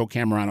Joe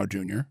Camerano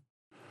Jr.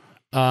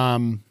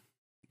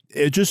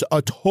 It's just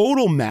a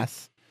total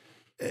mess.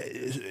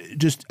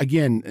 Just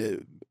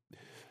again,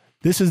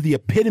 this is the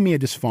epitome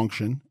of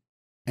dysfunction,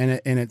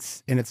 and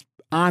it's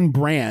on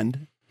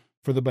brand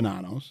for the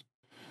Bonannos.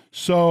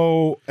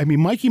 So, I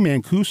mean, Mikey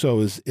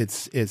Mancuso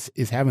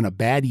is having a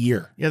bad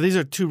year. Yeah, these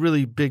are two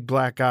really big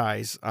black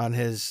eyes on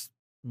his,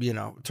 in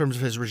terms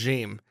of his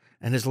regime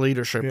and his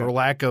leadership or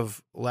lack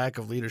of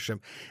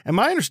leadership. And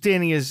my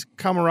understanding is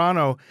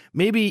Camerano,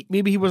 maybe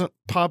he wasn't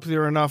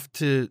popular enough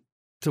to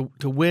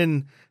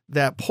win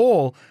that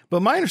poll,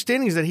 but my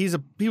understanding is that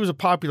he was a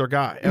popular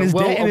guy and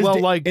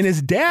well-liked, and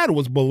his dad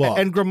was beloved,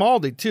 and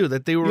Grimaldi too.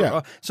 That they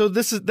were so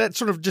that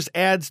sort of just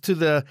adds to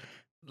the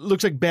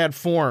looks like bad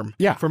form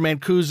for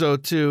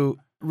Mancuso to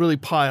really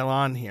pile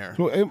on here.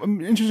 So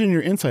I'm interested in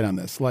your insight on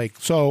this. Like,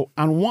 so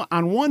on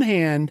one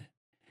hand,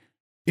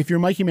 if you're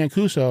Mikey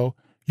Mancuso,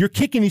 you're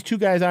kicking these two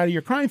guys out of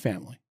your crime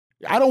family.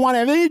 I don't want to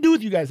have anything to do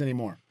with you guys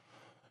anymore.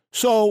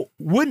 So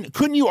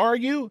couldn't you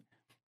argue?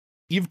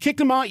 You've kicked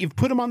him out. You've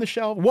put him on the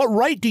shelf. What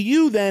right do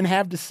you then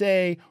have to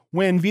say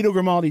when Vito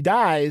Grimaldi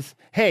dies,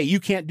 hey, you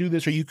can't do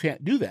this or you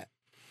can't do that?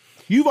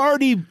 You've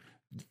already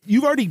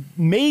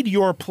made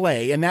your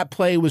play, and that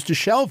play was to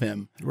shelve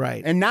him.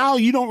 Right. And now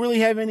you don't really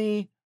have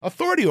any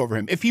authority over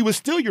him. If he was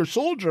still your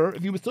soldier,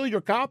 if he was still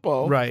your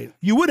capo, right,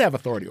 you would have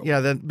authority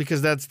over him.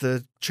 Because that's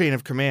the chain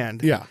of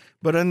command. Yeah.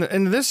 But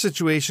in this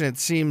situation, it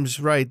seems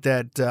right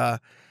that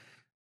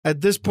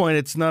at this point,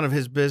 it's none of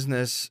his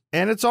business.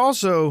 And it's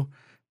also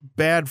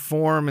bad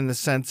form in the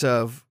sense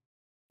of,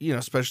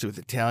 especially with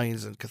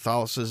Italians and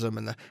Catholicism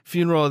and the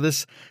funeral of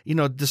this,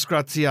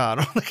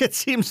 disgraziato. Like, it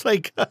seems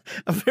like a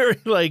very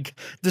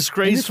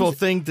disgraceful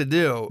thing to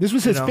do. This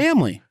was his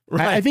family.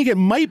 Right. I think it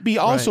might be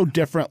also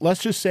different.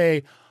 Let's just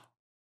say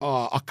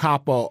a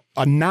capo,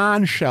 a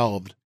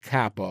non-shelved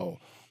capo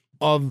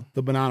of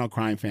the Bonanno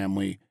crime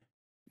family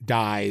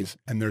dies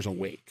and there's a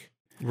wake.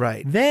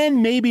 Right.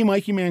 Then maybe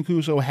Mikey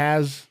Mancuso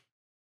has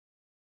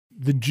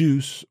the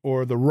juice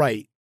or the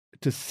right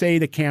to say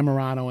to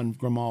Camerano and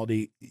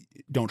Grimaldi,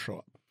 don't show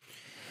up.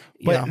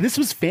 But this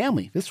was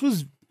family. This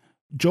was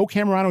Joe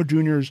Camerano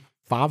Jr.'s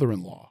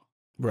father-in-law.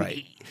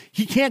 Right.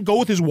 He can't go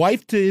with his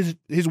wife to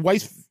his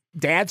wife's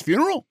dad's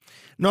funeral.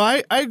 No,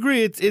 I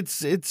agree.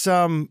 It's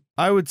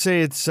I would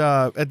say it's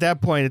at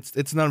that point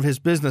it's none of his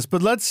business.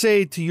 But let's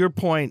say, to your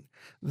point,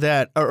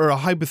 that or a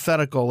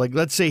hypothetical, like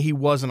let's say he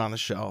wasn't on the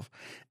shelf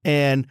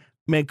and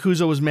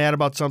Mancuso was mad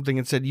about something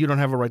and said, you don't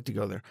have a right to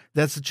go there.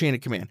 That's the chain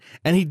of command.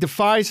 And he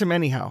defies him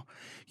anyhow.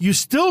 You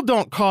still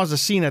don't cause a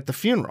scene at the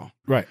funeral.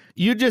 Right.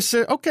 You just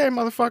say, okay,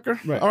 motherfucker.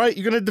 Right. All right,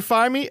 you're going to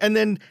defy me? And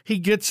then he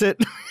gets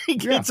it. He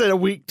gets it a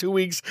week, 2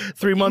 weeks,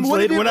 3 months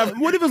later. What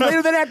if it was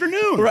later that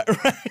afternoon?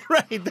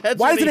 Right. That's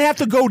Why does it have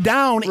to go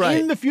down Right.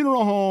 in the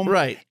funeral home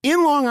Right.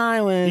 in Long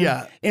Island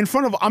in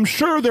front of, I'm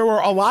sure there were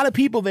a lot of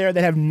people there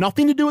that have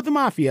nothing to do with the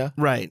mafia.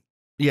 Right.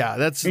 Yeah,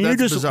 that's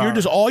bizarre. You're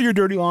just all your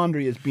dirty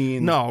laundry is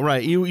being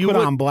right. You put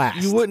on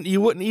blast. You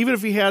wouldn't even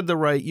if he had the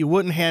right, you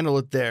wouldn't handle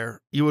it there.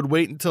 You would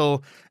wait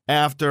until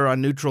after on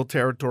neutral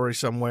territory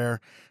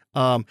somewhere.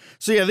 So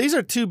yeah, these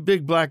are two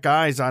big black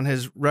eyes on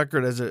his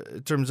record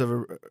in terms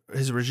of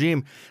his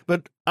regime.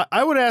 But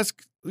I would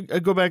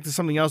I'd go back to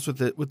something else with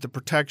the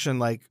protection.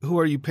 Like, who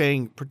are you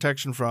paying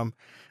protection from?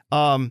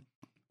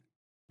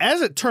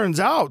 As it turns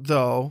out,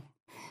 though,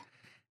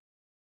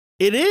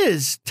 it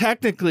is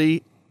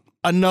technically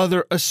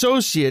another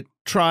associate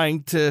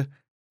trying to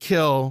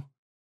kill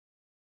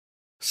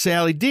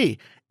Sally D.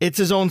 It's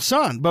his own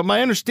son. But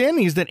my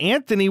understanding is that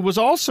Anthony was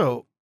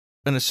also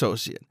an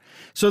associate.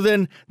 So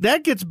then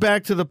that gets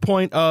back to the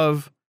point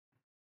of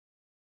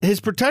his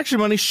protection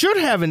money should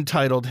have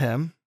entitled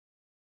him,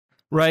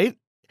 right?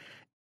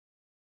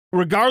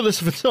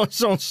 Regardless if it's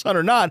his own son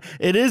or not,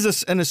 it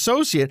is an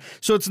associate.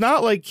 So it's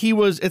not like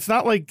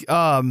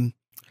the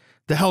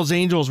Hells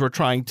Angels were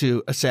trying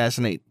to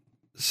assassinate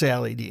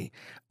Sally D.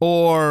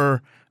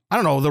 Or, I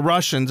don't know, the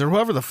Russians or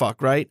whoever the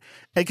fuck, right?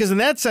 Because in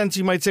that sense,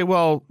 you might say,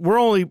 well, we're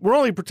only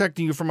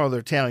protecting you from other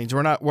Italians.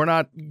 We're not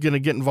going to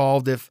get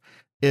involved if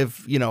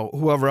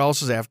whoever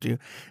else is after you.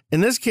 In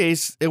this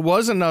case, it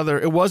was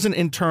an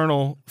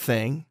internal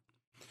thing.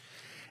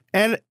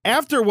 And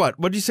after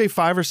what did you say,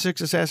 5 or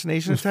 6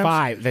 assassination attempts?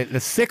 5. The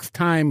 6th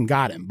time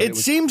got him. It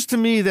seems to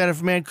me that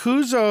if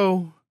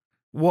Mancuso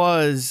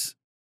was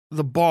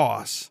the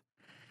boss,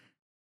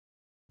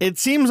 it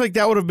seems like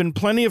that would have been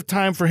plenty of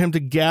time for him to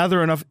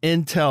gather enough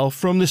intel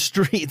from the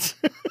streets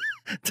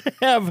to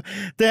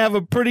have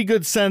a pretty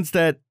good sense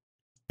that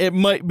it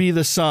might be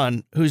the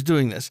son who's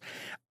doing this.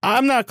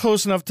 I'm not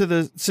close enough to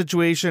the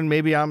situation.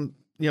 Maybe I'm,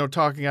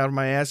 talking out of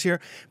my ass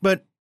here,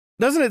 but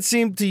doesn't it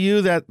seem to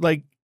you that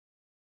like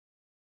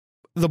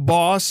the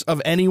boss of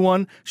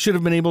anyone should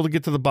have been able to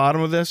get to the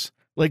bottom of this?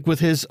 Like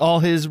with all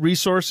his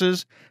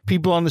resources,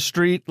 people on the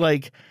street,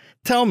 like,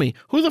 tell me,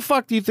 who the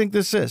fuck do you think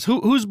this is?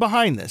 Who's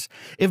behind this?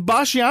 If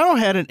Buccellato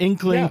had an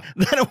inkling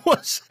that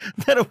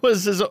it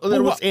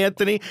was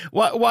Anthony,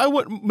 why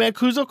would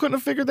Mancuso couldn't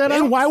have figured that out?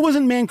 And why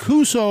wasn't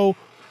Mancuso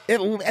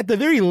at the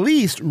very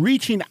least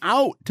reaching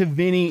out to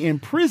Vinny in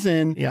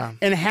prison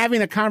and having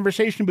a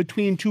conversation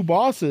between two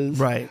bosses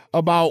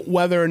about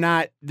whether or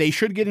not they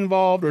should get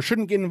involved or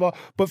shouldn't get involved?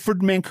 But for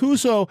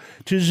Mancuso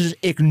to just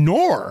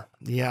ignore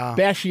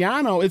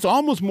Buccellato, it's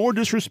almost more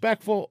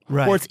disrespectful,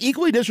 or it's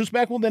equally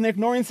disrespectful than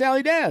ignoring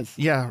Sally Daz.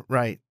 Yeah,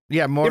 right.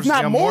 Yeah, more, if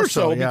not more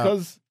so,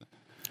 because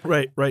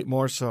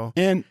more so.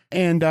 And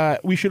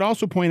we should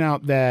also point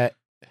out that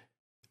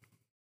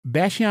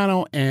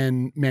Buccellato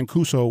and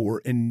Mancuso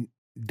were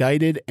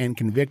indicted and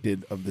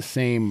convicted of the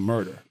same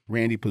murder,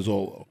 Randy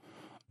Pozzolo,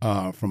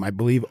 from I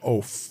believe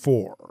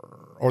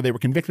 2004, or they were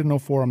convicted in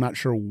 2004. I'm not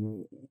sure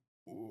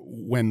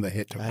when the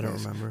hit took place. I don't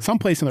remember.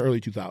 Someplace in the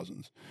early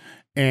 2000s.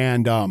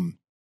 And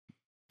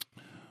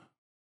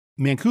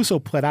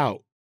Mancuso pled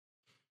out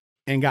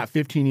and got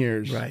 15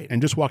 years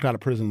and just walked out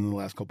of prison in the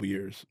last couple of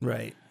years.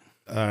 Right.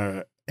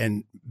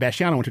 And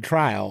Buccellato went to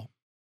trial,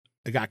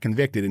 got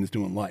convicted, and is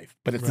doing life.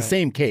 But it's the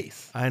same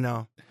case. I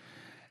know.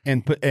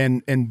 And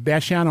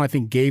Buccellato, I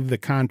think, gave the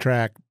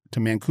contract to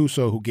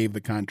Mancuso, who gave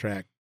the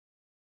contract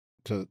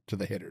to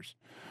the hitters.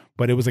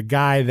 But it was a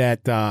guy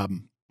that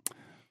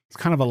was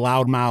kind of a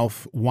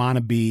loudmouth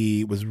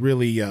wannabe, was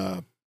really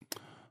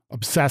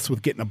obsessed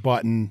with getting a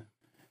button,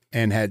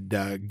 and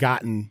had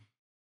gotten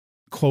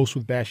close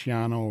with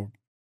Buccellato,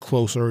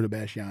 closer to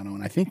Buccellato,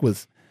 and I think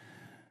was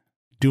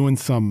doing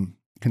some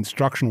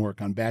construction work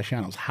on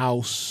Buccellato's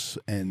house,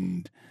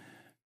 and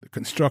the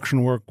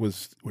construction work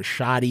was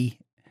shoddy.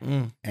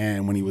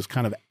 And when he was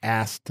kind of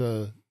asked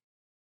to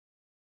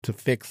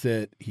fix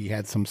it, he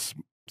had some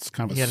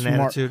kind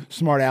of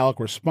smart aleck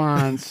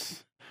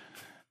response,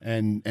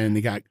 and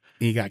he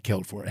got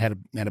killed for it. Had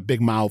a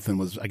big mouth and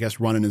was, I guess,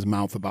 running his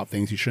mouth about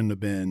things he shouldn't have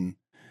been.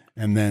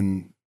 And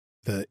then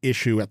the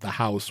issue at the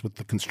house with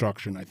the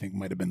construction, I think,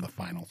 might have been the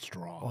final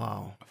straw.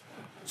 Wow.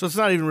 So it's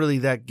not even really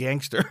that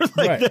gangster,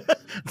 like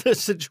the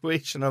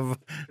situation of.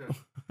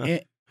 You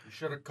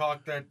should have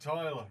cocked that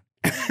toilet.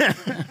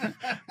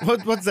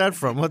 What's that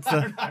from? What's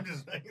the? I'm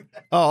just saying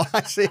that. Oh,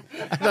 I see.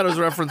 I thought it was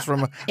a reference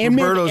from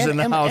Roberto's in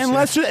the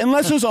house. And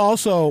let's just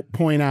also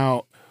point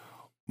out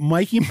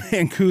Mikey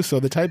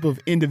Mancuso, the type of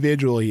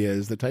individual he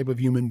is, the type of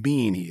human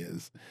being he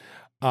is.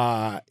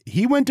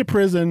 He went to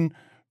prison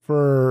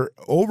for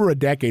over a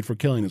decade for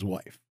killing his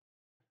wife.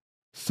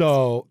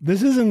 So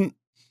this isn't,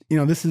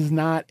 this is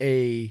not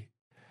a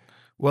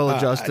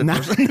well-adjusted,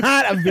 not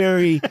a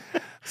very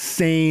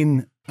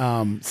sane,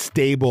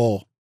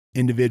 stable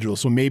individual.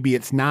 So maybe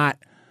it's not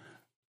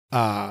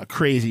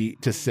crazy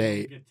to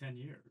say. Get 10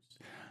 years.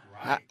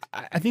 Right.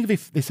 I think they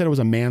said it was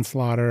a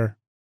manslaughter.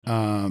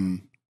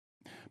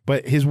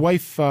 But his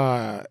wife,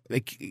 they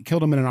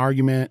killed him in an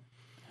argument,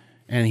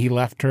 and he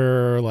left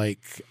her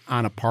like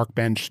on a park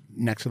bench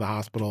next to the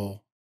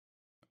hospital.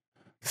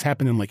 This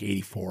happened in like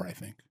 '84, I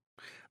think.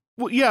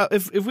 Well, yeah.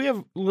 If we have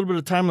a little bit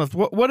of time left,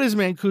 what is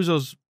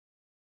Mancuso's?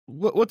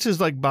 What's his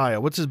like bio?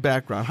 What's his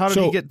background? How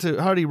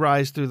did he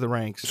rise through the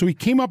ranks? So he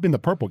came up in the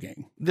Purple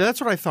Gang. Yeah,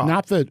 that's what I thought.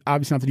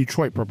 Obviously not the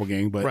Detroit Purple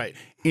Gang, but right.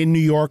 In New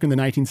York in the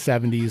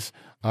 1970s,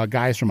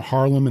 guys from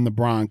Harlem and the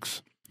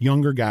Bronx,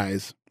 younger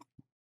guys,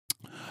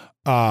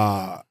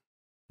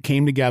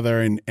 came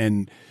together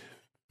and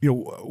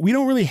we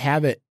don't really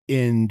have it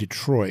in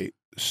Detroit,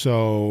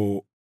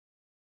 so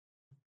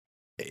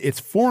it's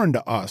foreign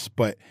to us.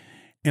 But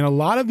in a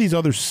lot of these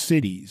other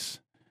cities,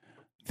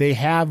 they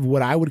have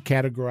what I would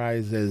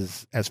categorize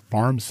as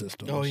farm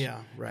systems. Oh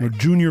yeah, right.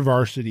 Junior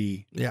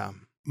varsity, yeah,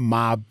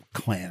 mob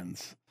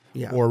clans,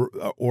 yeah, or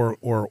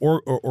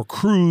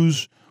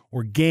crews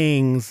or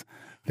gangs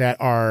that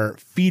are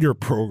feeder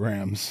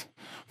programs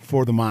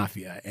for the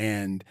mafia,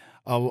 and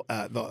a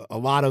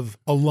lot of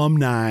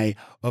alumni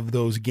of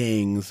those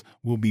gangs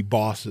will be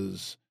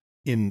bosses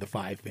in the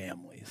five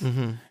families.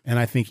 Mm-hmm. And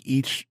I think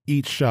each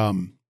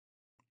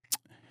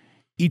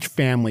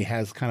family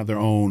has kind of their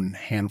own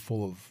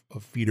handful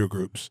of feeder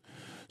groups.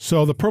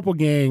 So the Purple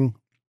Gang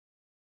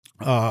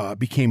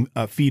became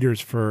feeders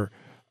for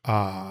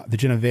the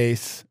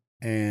Genovese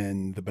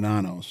and the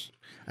Bonannos.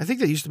 I think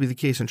that used to be the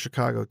case in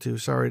Chicago too.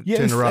 Sorry to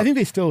Yeah, interrupt. I think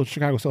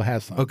Chicago still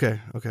has some. Okay.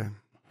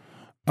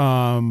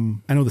 I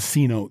know the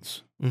C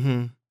Notes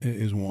Mm-hmm.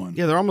 is one.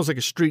 Yeah, they're almost like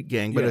a street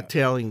gang, but Yeah.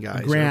 Italian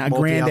guys.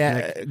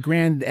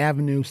 Grand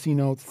Avenue C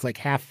Notes. It's like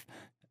half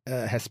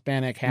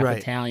Hispanic, half Right.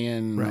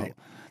 Italian. Right.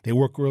 They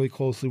work really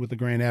closely with the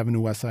Grand Avenue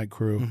West Side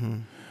crew.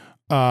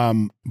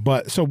 Mm-hmm.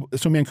 But so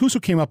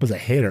Mancuso came up as a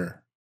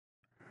hitter,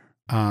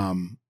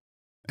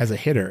 as a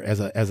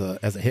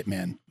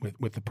hitman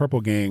with the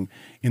Purple Gang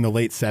in the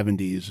late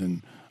 70s,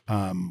 and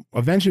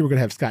eventually we're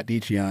gonna have Scott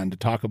Dietschy on to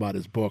talk about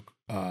his book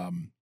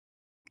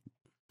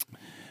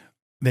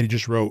that he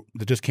just wrote,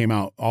 that just came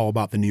out, all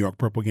about the New York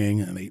Purple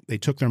Gang, and they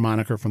took their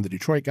moniker from the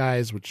Detroit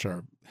guys, which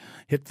are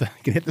can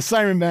hit the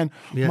siren, Ben.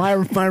 Yeah.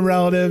 My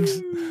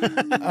relatives,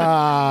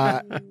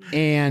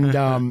 and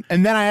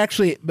then I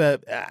actually,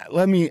 but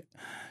it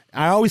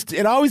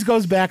always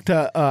goes back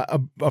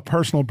to a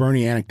personal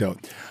Bernie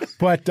anecdote,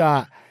 but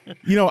I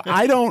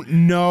don't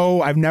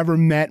know, I've never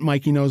met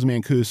Mikey Nose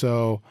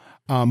Mancuso,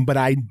 but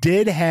I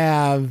did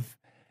have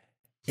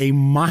a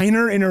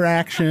minor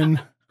interaction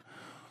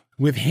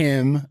with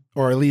him,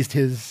 or at least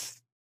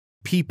his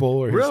people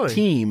or his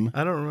team.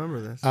 I don't remember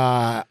this.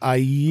 A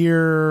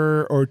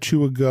year or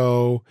two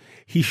ago,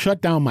 he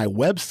shut down my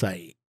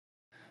website.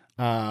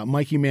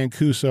 Mikey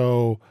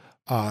Mancuso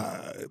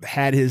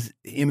had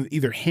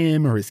either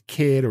him or his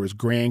kid or his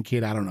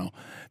grandkid, I don't know.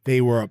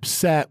 They were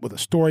upset with a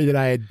story that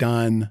I had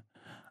done.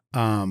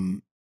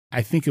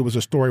 I think it was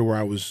a story where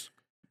I was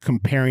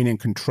comparing and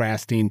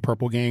contrasting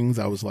purple gangs.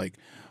 I was like,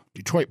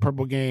 Detroit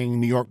Purple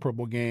Gang, New York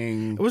Purple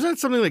Gang. Wasn't that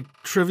something like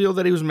trivial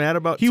that he was mad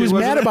about? He was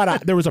mad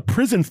about there was a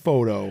prison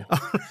photo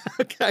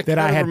that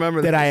I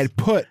had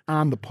put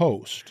on the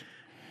post,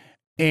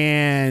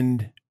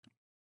 and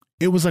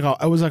it was like a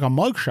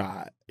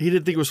mugshot. He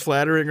didn't think it was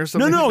flattering or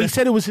something. No, he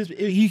said it was his.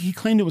 He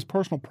claimed it was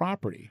personal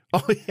property.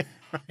 Oh yeah,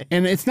 right.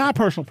 And it's not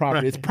personal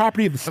property; it's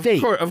property of the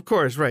state. Of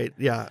course, right?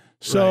 Yeah.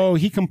 So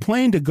he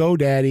complained to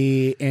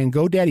GoDaddy, and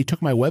GoDaddy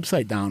took my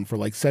website down for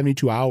like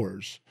 72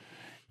 hours.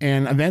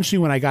 And eventually,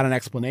 when I got an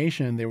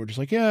explanation, they were just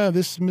like, yeah,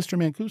 this Mr.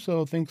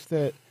 Mancuso thinks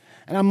that.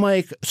 And I'm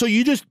like, so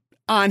you just,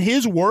 on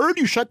his word,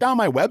 you shut down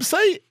my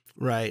website?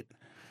 Right.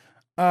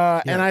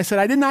 And I said,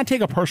 I did not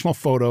take a personal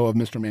photo of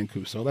Mr.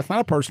 Mancuso. That's not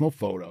a personal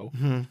photo.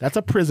 Mm-hmm. That's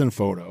a prison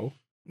photo.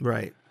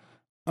 Right.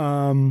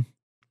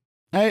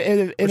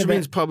 Which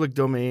means public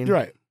domain.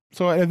 Right.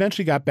 So it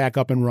eventually got back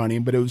up and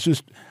running, but it was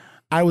just,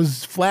 I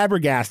was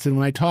flabbergasted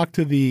when I talked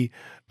to the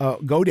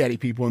GoDaddy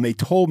people, and they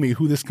told me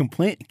who this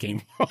complaint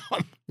came from.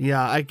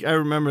 Yeah, I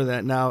remember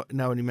that now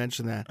when you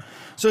mention that.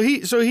 So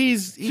he's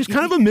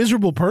kind of a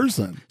miserable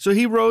person. So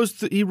he rose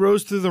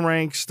through the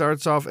ranks,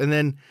 starts off, and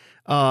then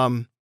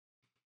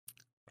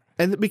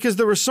and because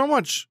there was so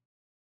much,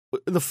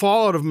 the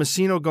fallout of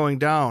Messino going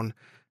down,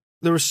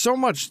 there was so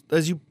much,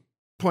 as you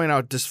point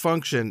out,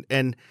 dysfunction,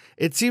 and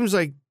it seems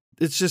like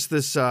it's just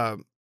this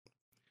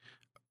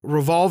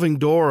revolving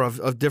door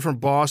of different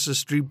bosses,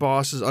 street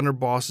bosses, under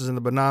bosses in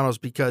the Bonannos,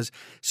 because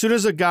as soon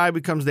as a guy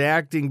becomes the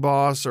acting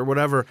boss or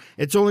whatever,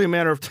 it's only a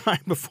matter of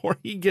time before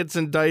he gets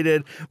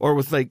indicted, or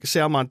with like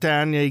Sal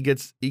Montana, he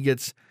gets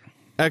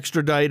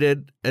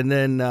extradited, and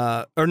then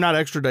or not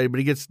extradited, but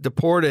he gets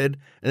deported,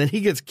 and then he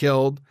gets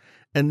killed,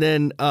 and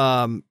then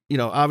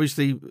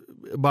obviously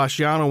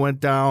Buccellato went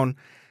down.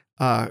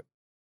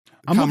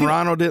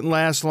 Camerano didn't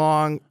last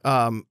long.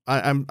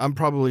 I'm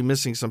probably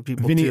missing some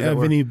people.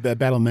 Vinny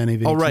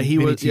Battlementi. Oh right,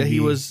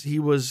 he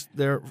was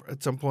there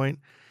at some point.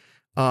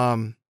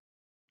 I'm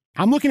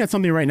looking at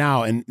something right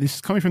now, and this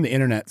is coming from the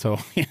internet, so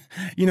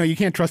you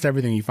can't trust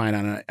everything you find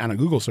on a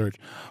Google search.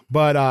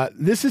 But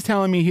this is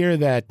telling me here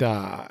that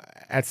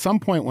at some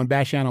point when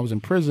Buccellato was in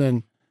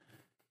prison,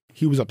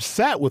 he was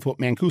upset with what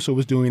Mancuso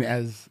was doing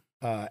as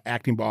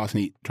acting boss,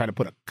 and he tried to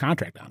put a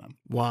contract on him.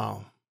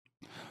 Wow.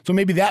 So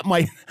maybe that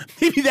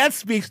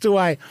speaks to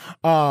why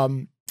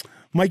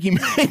Mikey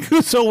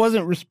Mancuso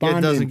wasn't responding.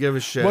 It doesn't give a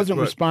shit.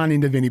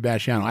 Responding to Vinny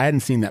Buccellato. I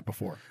hadn't seen that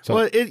before. So.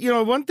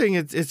 Well, one thing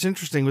it's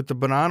interesting with the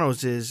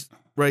Bonannos is,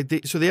 right,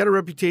 so they had a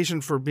reputation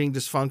for being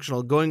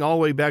dysfunctional, going all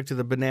the way back to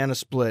the banana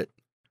split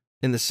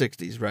in the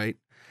 60s, right?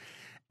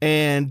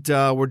 And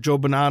where Joe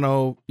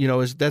Bonanno,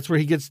 that's where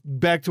he gets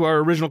back to our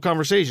original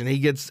conversation. He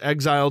gets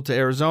exiled to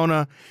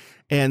Arizona,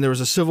 and there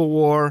was a civil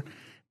war.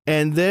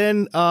 And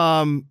then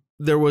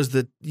there was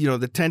the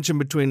tension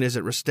between, is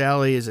it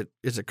Restali,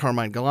 is it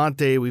Carmine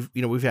Galante?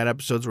 We've had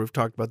episodes where we've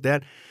talked about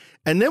that.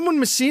 And then when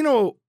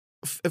Messino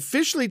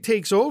officially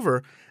takes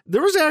over,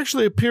 there was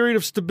actually a period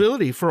of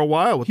stability for a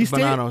while with the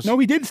Bonannos. No,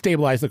 he did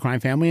stabilize the crime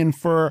family, and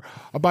for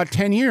about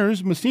 10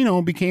 years,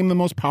 Messino became the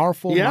most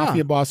powerful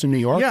mafia boss in New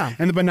York. Yeah.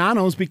 And the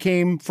Bonannos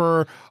became,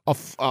 for a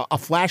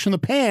flash in the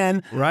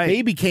pan, right.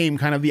 They became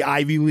kind of the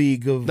Ivy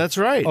League of that's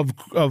right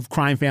of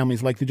crime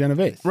families like the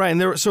Genovese. Right, and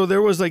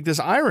there was like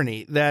this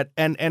irony that,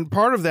 and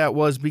part of that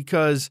was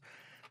because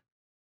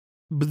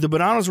the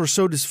Bonannos were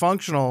so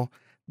dysfunctional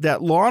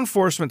that law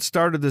enforcement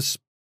started to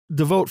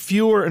devote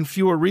fewer and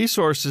fewer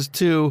resources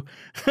to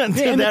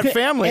that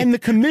family. And the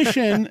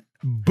commission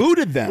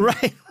booted them.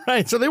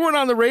 Right. So they weren't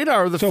on the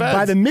radar of the feds. So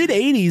by the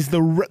mid-'80s,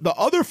 the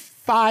other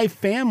five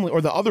family,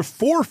 or the other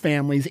four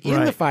families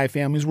in the five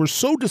families, were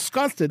so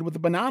disgusted with the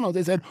Bonannos,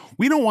 they said,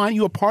 we don't want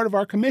you a part of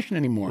our commission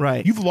anymore.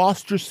 Right. You've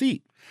lost your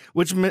seat.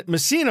 Which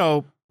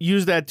Messino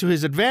used that to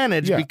his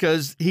advantage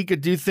because he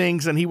could do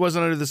things and he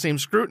wasn't under the same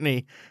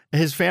scrutiny.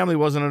 His family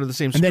wasn't under the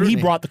same scrutiny. And then he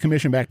brought the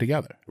commission back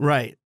together.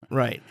 Right.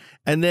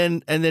 And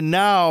then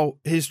now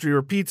history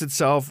repeats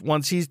itself.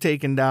 Once he's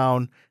taken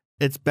down,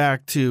 it's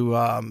back to,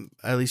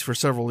 at least for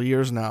several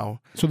years now,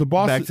 so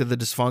back to the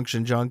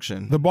dysfunction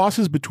junction. The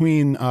bosses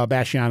between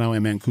Buccellato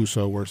and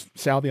Mancuso were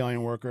Sal the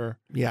Ironworker.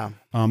 Yeah.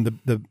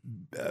 The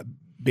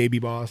baby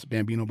boss,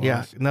 Bambino boss.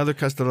 Yeah, another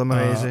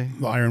Castellammarese.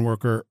 The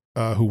Ironworker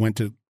who went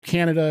to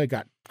Canada,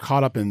 got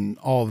caught up in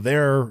all of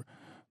their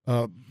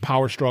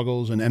power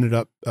struggles and ended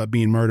up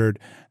being murdered.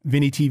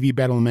 Vinny TV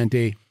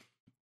Battlementi.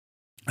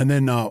 And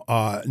then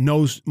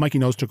Mikey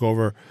Nose took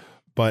over,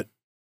 but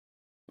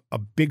a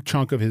big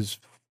chunk of his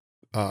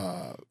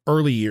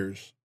early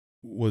years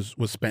was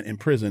spent in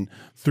prison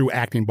through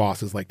acting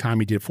bosses like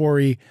Tommy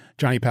DeFori,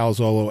 Johnny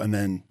Palazzolo, and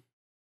then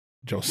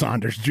Joe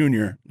Saunders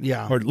Jr.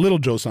 Yeah, or Little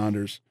Joe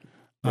Saunders,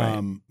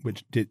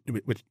 which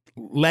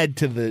led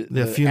to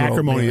the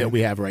acrimony that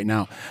we have right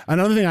now.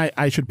 Another thing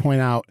I should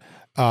point out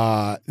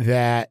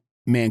that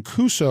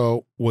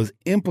Mancuso was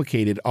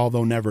implicated,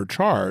 although never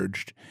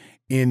charged,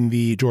 in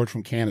the George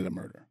from Canada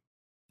murder.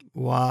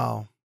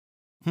 Wow.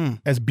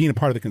 As being a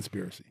part of the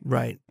conspiracy.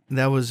 Right.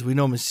 That was, we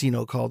know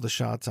Messino called the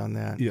shots on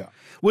that. Yeah.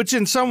 Which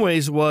in some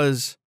ways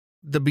was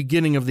the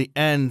beginning of the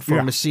end for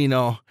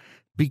Messino,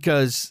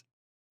 because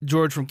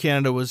George from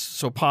Canada was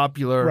so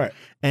popular. Right.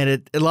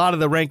 And a lot of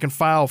the rank and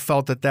file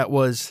felt that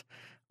was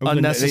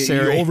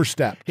unnecessary. He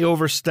overstepped. He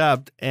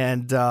overstepped.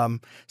 And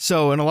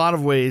so in a lot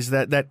of ways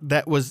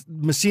that was,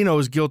 Messino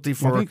was guilty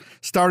for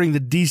starting the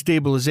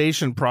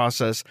destabilization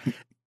process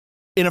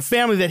in a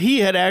family that he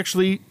had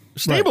actually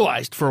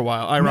stabilized for a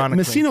while,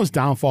 ironically. Messino's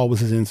downfall was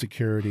his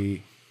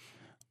insecurity.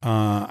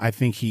 I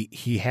think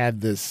he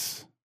had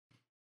this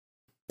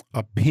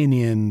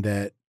opinion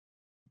that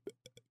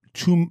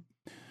too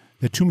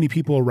many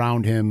people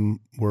around him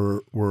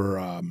were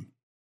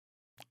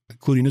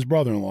including his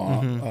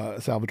brother-in-law,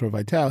 Salvatore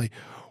Vitali,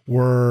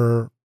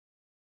 were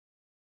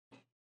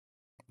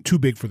too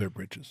big for their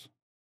britches.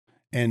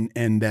 And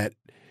that,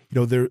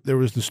 there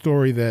was the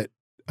story that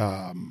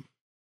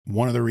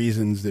one of the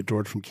reasons that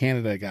George from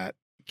Canada got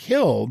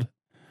killed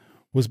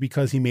was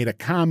because he made a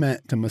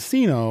comment to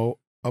Messino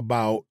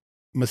about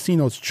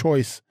Messino's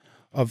choice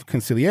of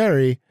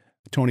consigliere,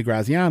 Tony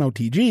Graziano,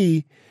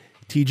 TG.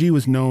 TG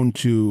was known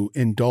to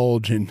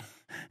indulge in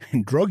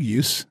drug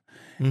use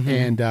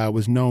and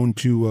was known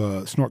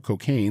to snort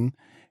cocaine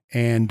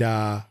and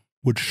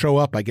would show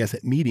up, I guess,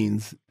 at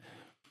meetings.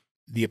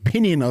 The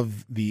opinion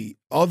of the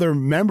other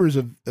members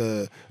of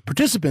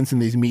participants in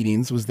these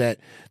meetings was that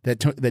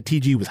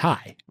TG was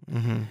high.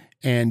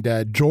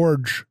 And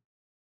George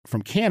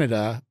from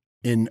Canada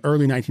in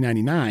early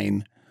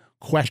 1999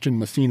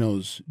 questioned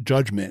Massino's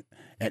judgment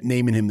at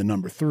naming him the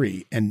number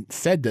 3 and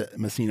said to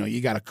Massino, you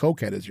got a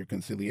cokehead as your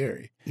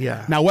consigliere.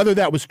 Yeah. Now, whether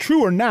that was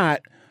true or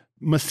not,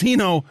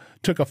 Massino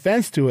took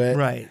offense to it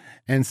Right.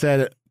 and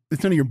said,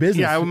 it's none of your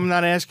business. Yeah, I'm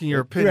not asking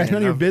your opinion. It's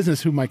none of your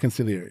business who my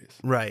consigliere is.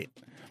 Right.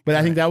 But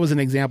I think that was an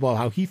example of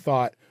how he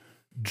thought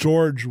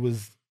George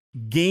was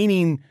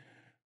gaining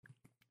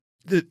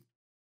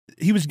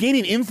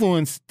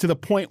influence to the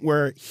point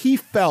where he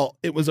felt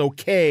it was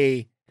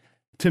okay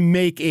to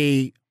make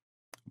a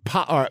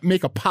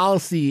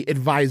policy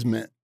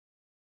advisement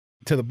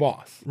to the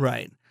boss.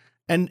 Right.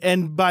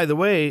 And by the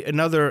way,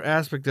 another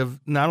aspect of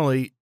not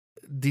only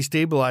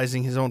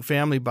destabilizing his own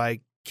family by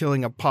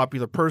killing a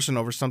popular person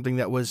over something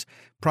that was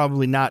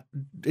probably not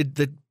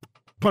the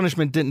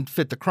punishment didn't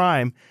fit the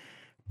crime,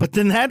 but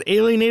then that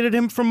alienated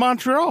him from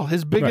Montreal,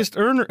 his biggest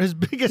earner, his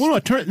biggest.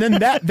 Well, no, then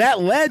that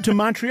led to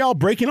Montreal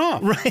breaking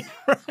off. Right.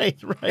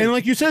 And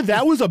like you said,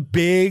 that was a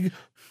big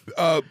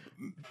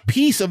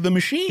piece of the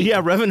machine.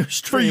 Yeah, revenue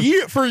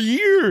stream for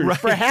years, right.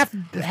 for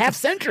half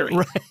century.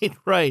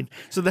 Right.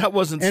 So that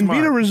wasn't and smart.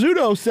 Vito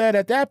Rizzuto said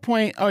at that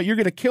point, "Oh, you're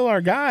going to kill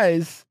our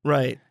guys.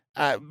 Right.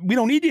 We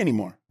don't need you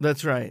anymore."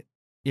 That's right.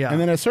 Yeah.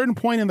 And then at a certain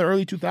point in the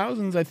early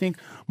 2000s, I think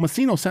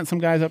Massino sent some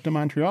guys up to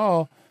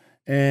Montreal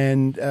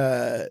and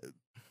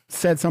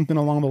said something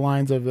along the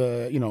lines of,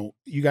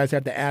 you guys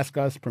have to ask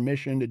us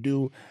permission to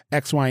do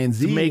X, Y, and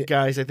Z. To make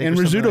guys, I think. And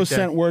Rizzuto like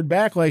sent word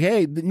back like,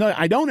 hey, no,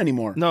 I don't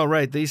anymore. No,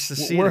 right. They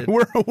seceded.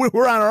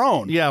 We're on our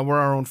own. Yeah, we're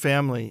our own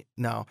family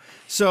now.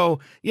 So,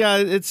 yeah,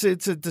 it's a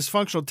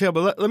dysfunctional tale.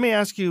 But let me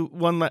ask you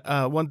one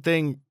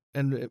thing,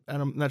 and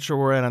I'm not sure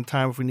where we're at on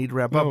time if we need to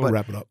wrap up. We'll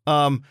wrap it up.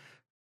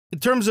 In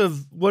terms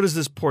of what does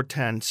this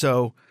portend?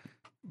 So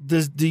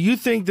do you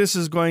think this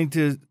is going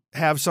to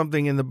have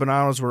something in the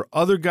Bonannos where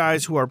other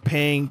guys who are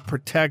paying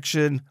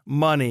protection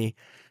money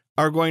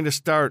are going to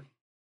start,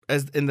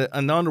 as in the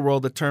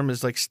underworld, the term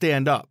is like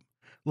stand up.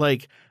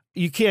 Like,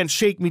 you can't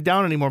shake me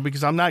down anymore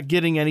because I'm not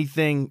getting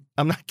anything.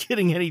 I'm not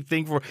getting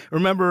anything for.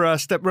 Remember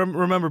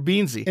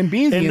Beansy and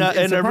Beansy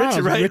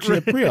and Richie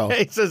Aprile.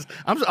 He says,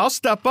 "I'll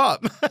step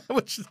up,"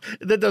 which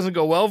that doesn't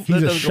go well.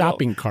 He's a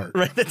shopping cart,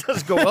 right? That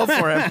doesn't go well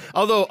for him.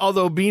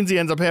 Although Beansy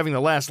ends up having the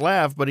last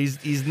laugh, but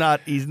he's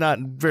not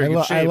in very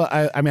good shape.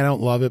 I mean, I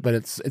don't love it, but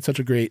it's such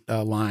a great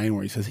line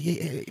where he says,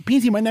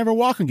 "Beansy might never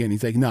walk again."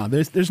 He's like, "No,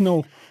 there's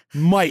no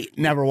might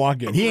never walk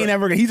again. He ain't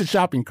never. He's a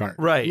shopping cart,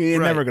 right? He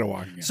ain't never gonna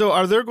walk again." So,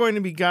 are there going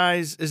to be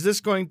guys? Is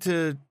this going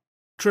to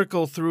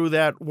trickle through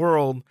that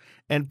world,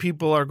 and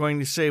people are going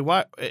to say,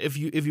 "Why? If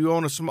you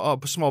own a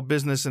small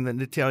business in an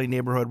Italian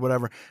neighborhood,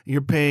 whatever, you're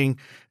paying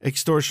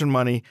extortion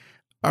money."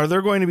 Are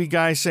there going to be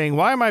guys saying,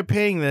 "Why am I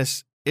paying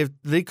this? If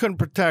they couldn't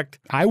protect,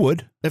 I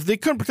would. If they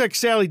couldn't protect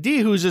Sally D,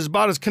 who's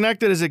about as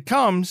connected as it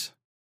comes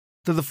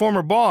to the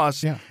former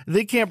boss,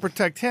 they can't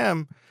protect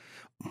him."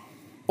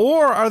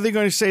 Or are they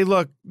going to say,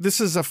 "Look, this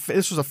was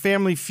a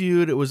family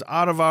feud. It was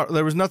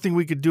there was nothing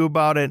we could do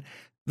about it.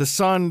 The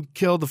son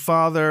killed the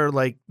father.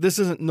 Like, this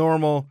isn't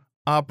normal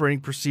operating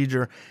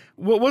procedure."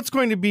 What's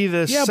going to be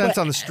the sense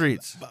on the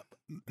streets?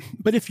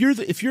 But if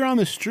you're on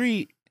the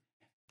street,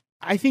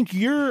 I think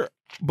your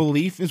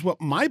belief is what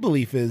my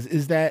belief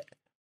is that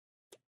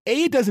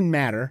A, it doesn't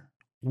matter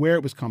where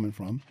it was coming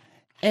from,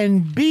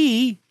 and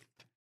B,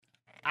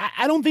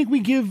 I don't think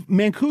we give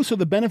Mancuso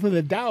the benefit of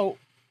the doubt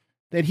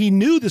that he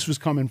knew this was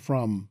coming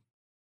from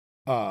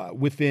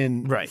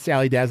within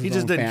Sally Dazzle's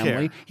own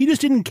family. Care. He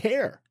just didn't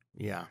care.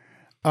 Yeah.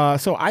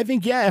 So I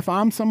think, if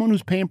I'm someone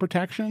who's paying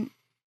protection,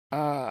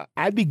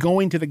 I'd be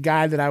going to the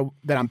guy that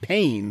I'm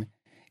paying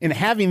and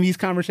having these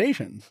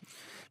conversations.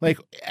 Like,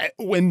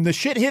 when the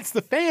shit hits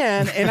the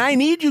fan and I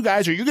need you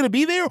guys, are you going to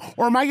be there,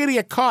 or am I going to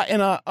get caught in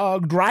a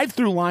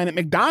drive-through line at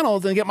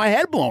McDonald's and get my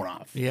head blown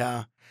off?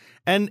 Yeah,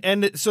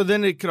 and so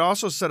then it could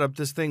also set up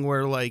this thing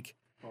where, like,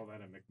 call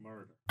that a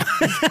McMurder.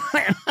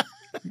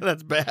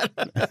 That's bad.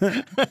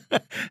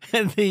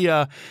 And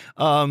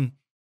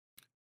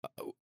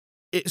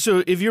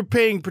so if you're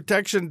paying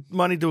protection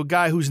money to a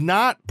guy who's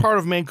not part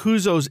of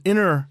Mancuso's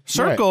inner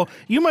circle,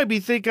 you might be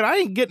thinking, I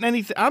ain't getting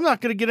anything. I'm not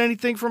going to get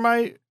anything for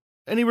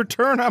any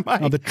return on my.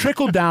 Now, the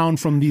trickle down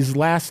from these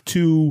last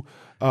two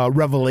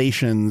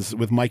revelations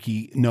with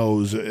Mikey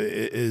Knows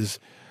is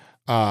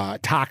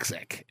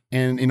toxic.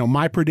 And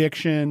my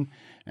prediction,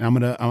 and I'm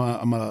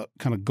gonna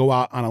kind of go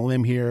out on a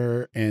limb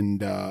here and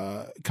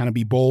kind of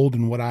be bold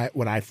in what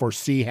I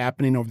foresee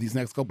happening over these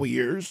next couple of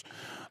years.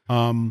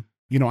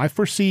 I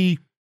foresee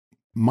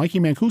Mikey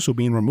Mancuso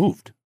being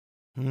removed.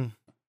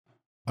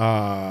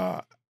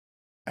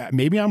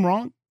 Maybe I'm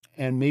wrong,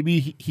 and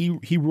maybe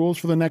he rules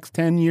for the next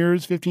 10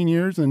 years, 15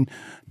 years, and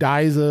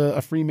dies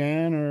a free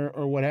man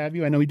or what have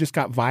you. I know he just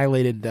got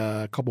violated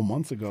a couple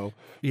months ago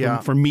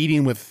for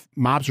meeting with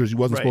mobsters he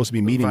wasn't supposed to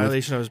be meeting with.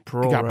 Violation of his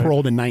parole. He got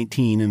paroled in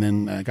 19 and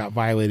then got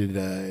violated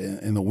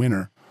in the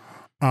winter.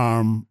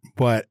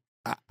 But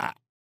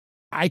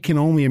I can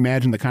only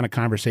imagine the kind of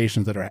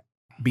conversations that are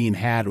being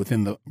had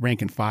within the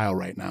rank and file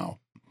right now.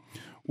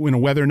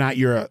 Whether or not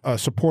you're a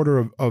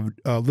supporter of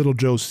Little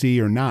Joe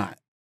C or not.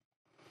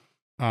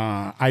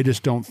 I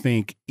just don't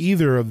think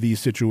either of these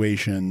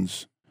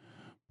situations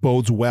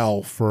bodes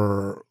well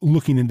for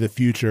looking into the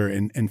future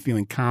and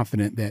feeling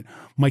confident that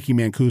Mikey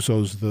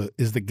Mancuso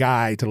is the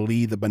guy to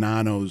lead the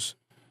Bonannos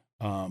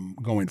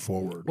going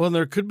forward. Well,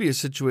 there could be a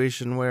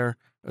situation where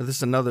this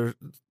is another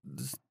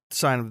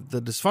sign of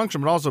the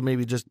dysfunction, but also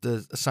maybe just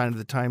a sign of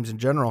the times in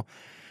general.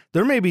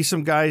 There may be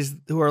some guys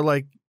who are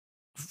like,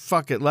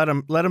 fuck it, let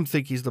him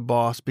think he's the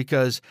boss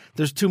because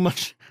there's too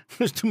much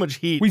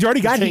heat. We've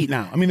already got heat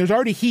now. I mean, there's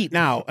already heat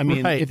now. I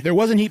mean, if there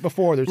wasn't heat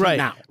before, there's heat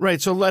now.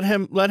 Right. So let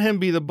him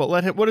be the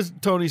boss. What does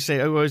Tony say?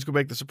 I always go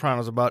back to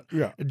Sopranos about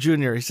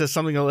Junior. He says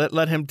something.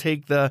 Let him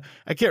take the.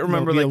 I can't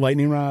remember a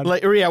lightning rod.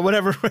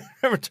 Whatever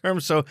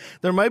term. So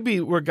there might be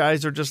where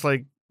guys are just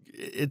like.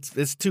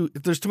 There's too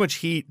much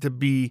heat to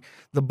be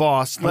the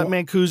boss. Let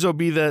Mancuso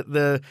be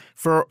the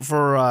for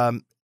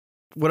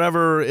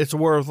whatever it's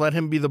worth. Let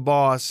him be the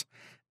boss.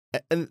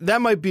 And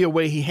that might be a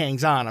way he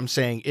hangs on. I'm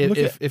saying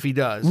if he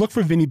does, look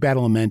for Vinny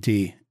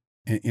Badalamenti,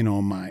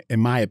 in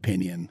my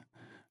opinion,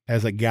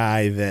 as a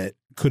guy that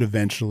could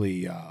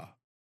eventually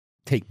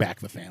take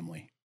back the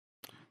family,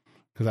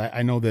 because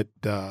I know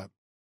that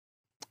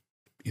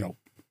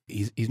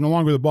he's no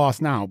longer the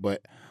boss now,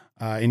 but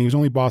and he was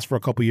only boss for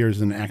a couple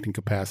years in an acting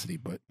capacity,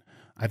 but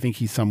I think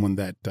he's someone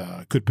that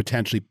could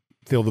potentially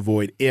fill the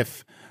void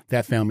if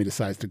that family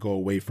decides to go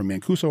away from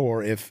Mancuso,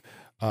 or if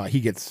he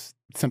gets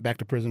sent back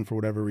to prison for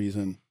whatever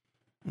reason.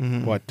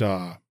 Mm-hmm. But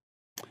a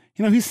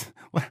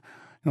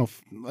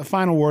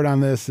final word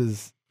on this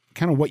is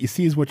kind of what you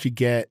see is what you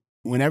get.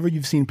 Whenever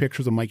you've seen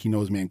pictures of Mikey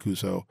Knows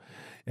Mancuso,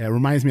 it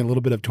reminds me a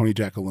little bit of Tony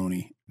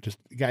Giacalone. Just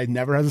the guy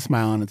never has a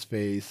smile on his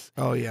face.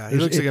 Oh yeah, he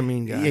looks like a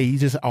mean guy. Yeah,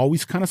 he's just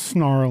always kind of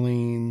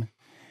snarling,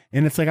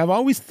 and it's like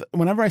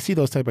whenever I see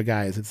those type of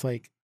guys, it's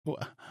like,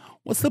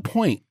 what's the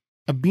point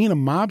of being a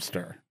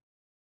mobster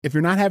if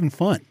you're not having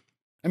fun?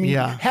 I mean,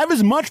 have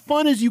as much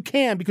fun as you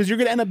can, because you're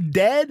going to end up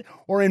dead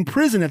or in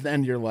prison at the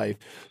end of your life.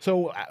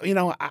 So,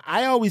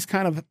 I always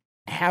kind of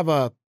have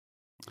a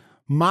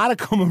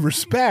modicum of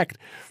respect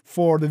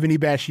for the Vinny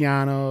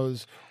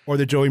Bascianos or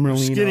the Joey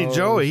Merlinos. Skinny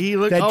Joey. He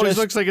always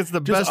looks like it's the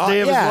best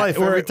day of his life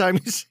every time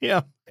you see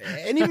him.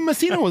 And even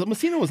Messina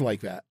was like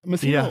that.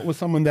 Messina was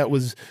someone that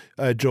was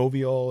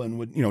jovial and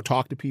would,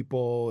 talk to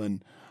people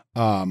and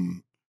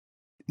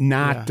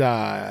not...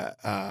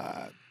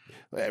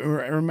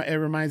 It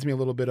reminds me a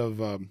little bit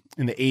of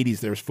in the 80s.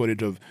 There's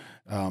footage of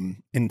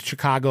in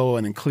Chicago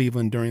and in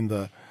Cleveland during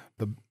the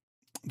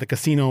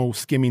casino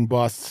skimming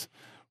busts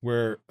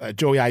where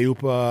Joey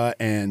Aiuppa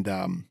and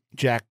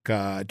Jack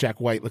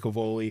White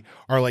Licavoli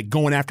are like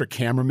going after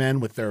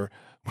cameramen with their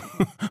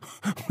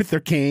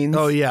canes.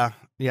 Oh yeah.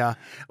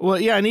 Well,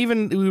 yeah, and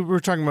even we were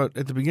talking about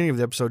at the beginning of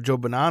the episode, Joe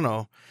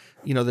Bonanno,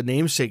 the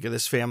namesake of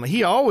this family.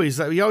 He always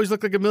looked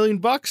like $1 million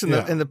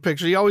in the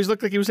picture. He always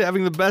looked like he was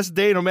having the best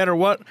day, no matter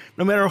what,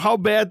 no matter how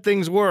bad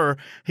things were.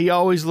 He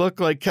always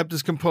kept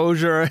his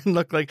composure and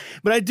looked like.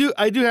 But I do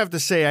have to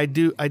say, I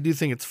do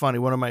think it's funny.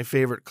 One of my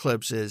favorite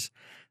clips is,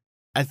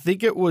 I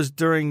think it was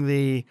during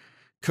the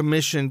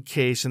commission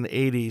case in the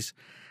 80s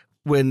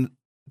when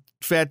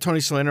Fat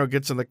Tony Salerno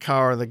gets in the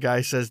car and the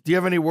guy says, "Do you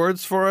have any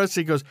words for us?"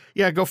 He goes,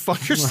 "Yeah, go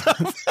fuck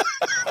yourself."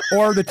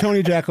 Or the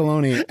Tony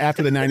Giacalone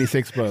after the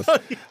 96 bus.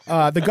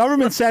 The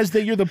government says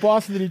that you're the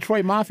boss of the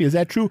Detroit Mafia. Is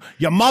that true?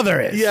 Your mother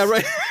is. Yeah,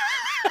 right.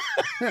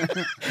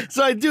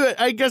 So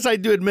I guess I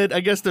do admit, I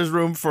guess there's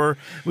room for,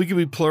 we can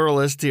be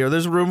pluralist here.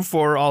 There's room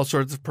for all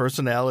sorts of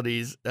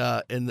personalities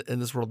in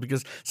this world,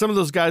 because some of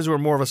those guys who are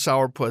more of a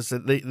sourpuss,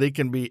 they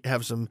can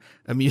have some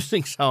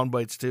amusing sound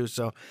bites too.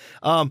 So,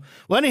 well,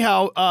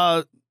 anyhow,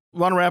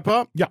 want to wrap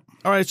up? Yeah.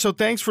 All right. So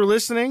thanks for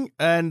listening,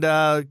 and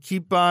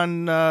keep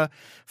on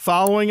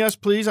following us,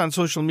 please, on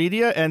social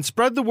media, and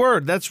spread the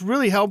word. That's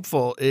really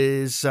helpful.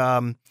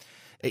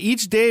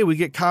 Each day we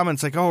get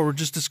comments like, "Oh, we're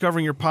just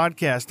discovering your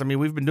podcast." I mean,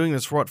 we've been doing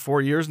this for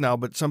 4 years now,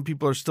 but some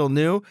people are still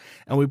new,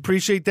 and we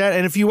appreciate that.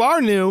 And if you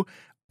are new,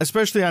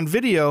 especially on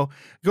video,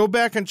 go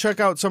back and check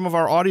out some of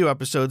our audio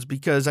episodes,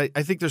 because I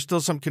think there's still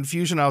some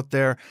confusion out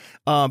there.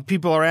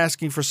 People are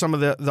asking for some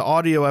of the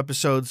audio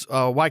episodes.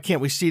 Why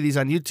can't we see these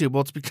on YouTube?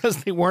 Well, it's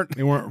because they weren't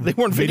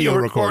video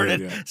recorded.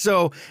 Yeah.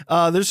 So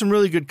there's some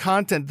really good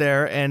content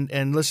there,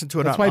 and listen to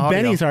it. That's on why audio.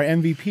 Benny's our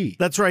MVP.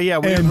 That's right. Yeah,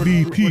 we're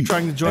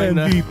trying to join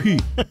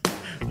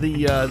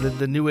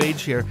the new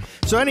age here.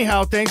 So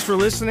anyhow, thanks for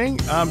listening.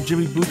 I'm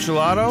Jimmy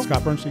Buccellato.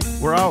 Scott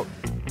Burnstein. We're out.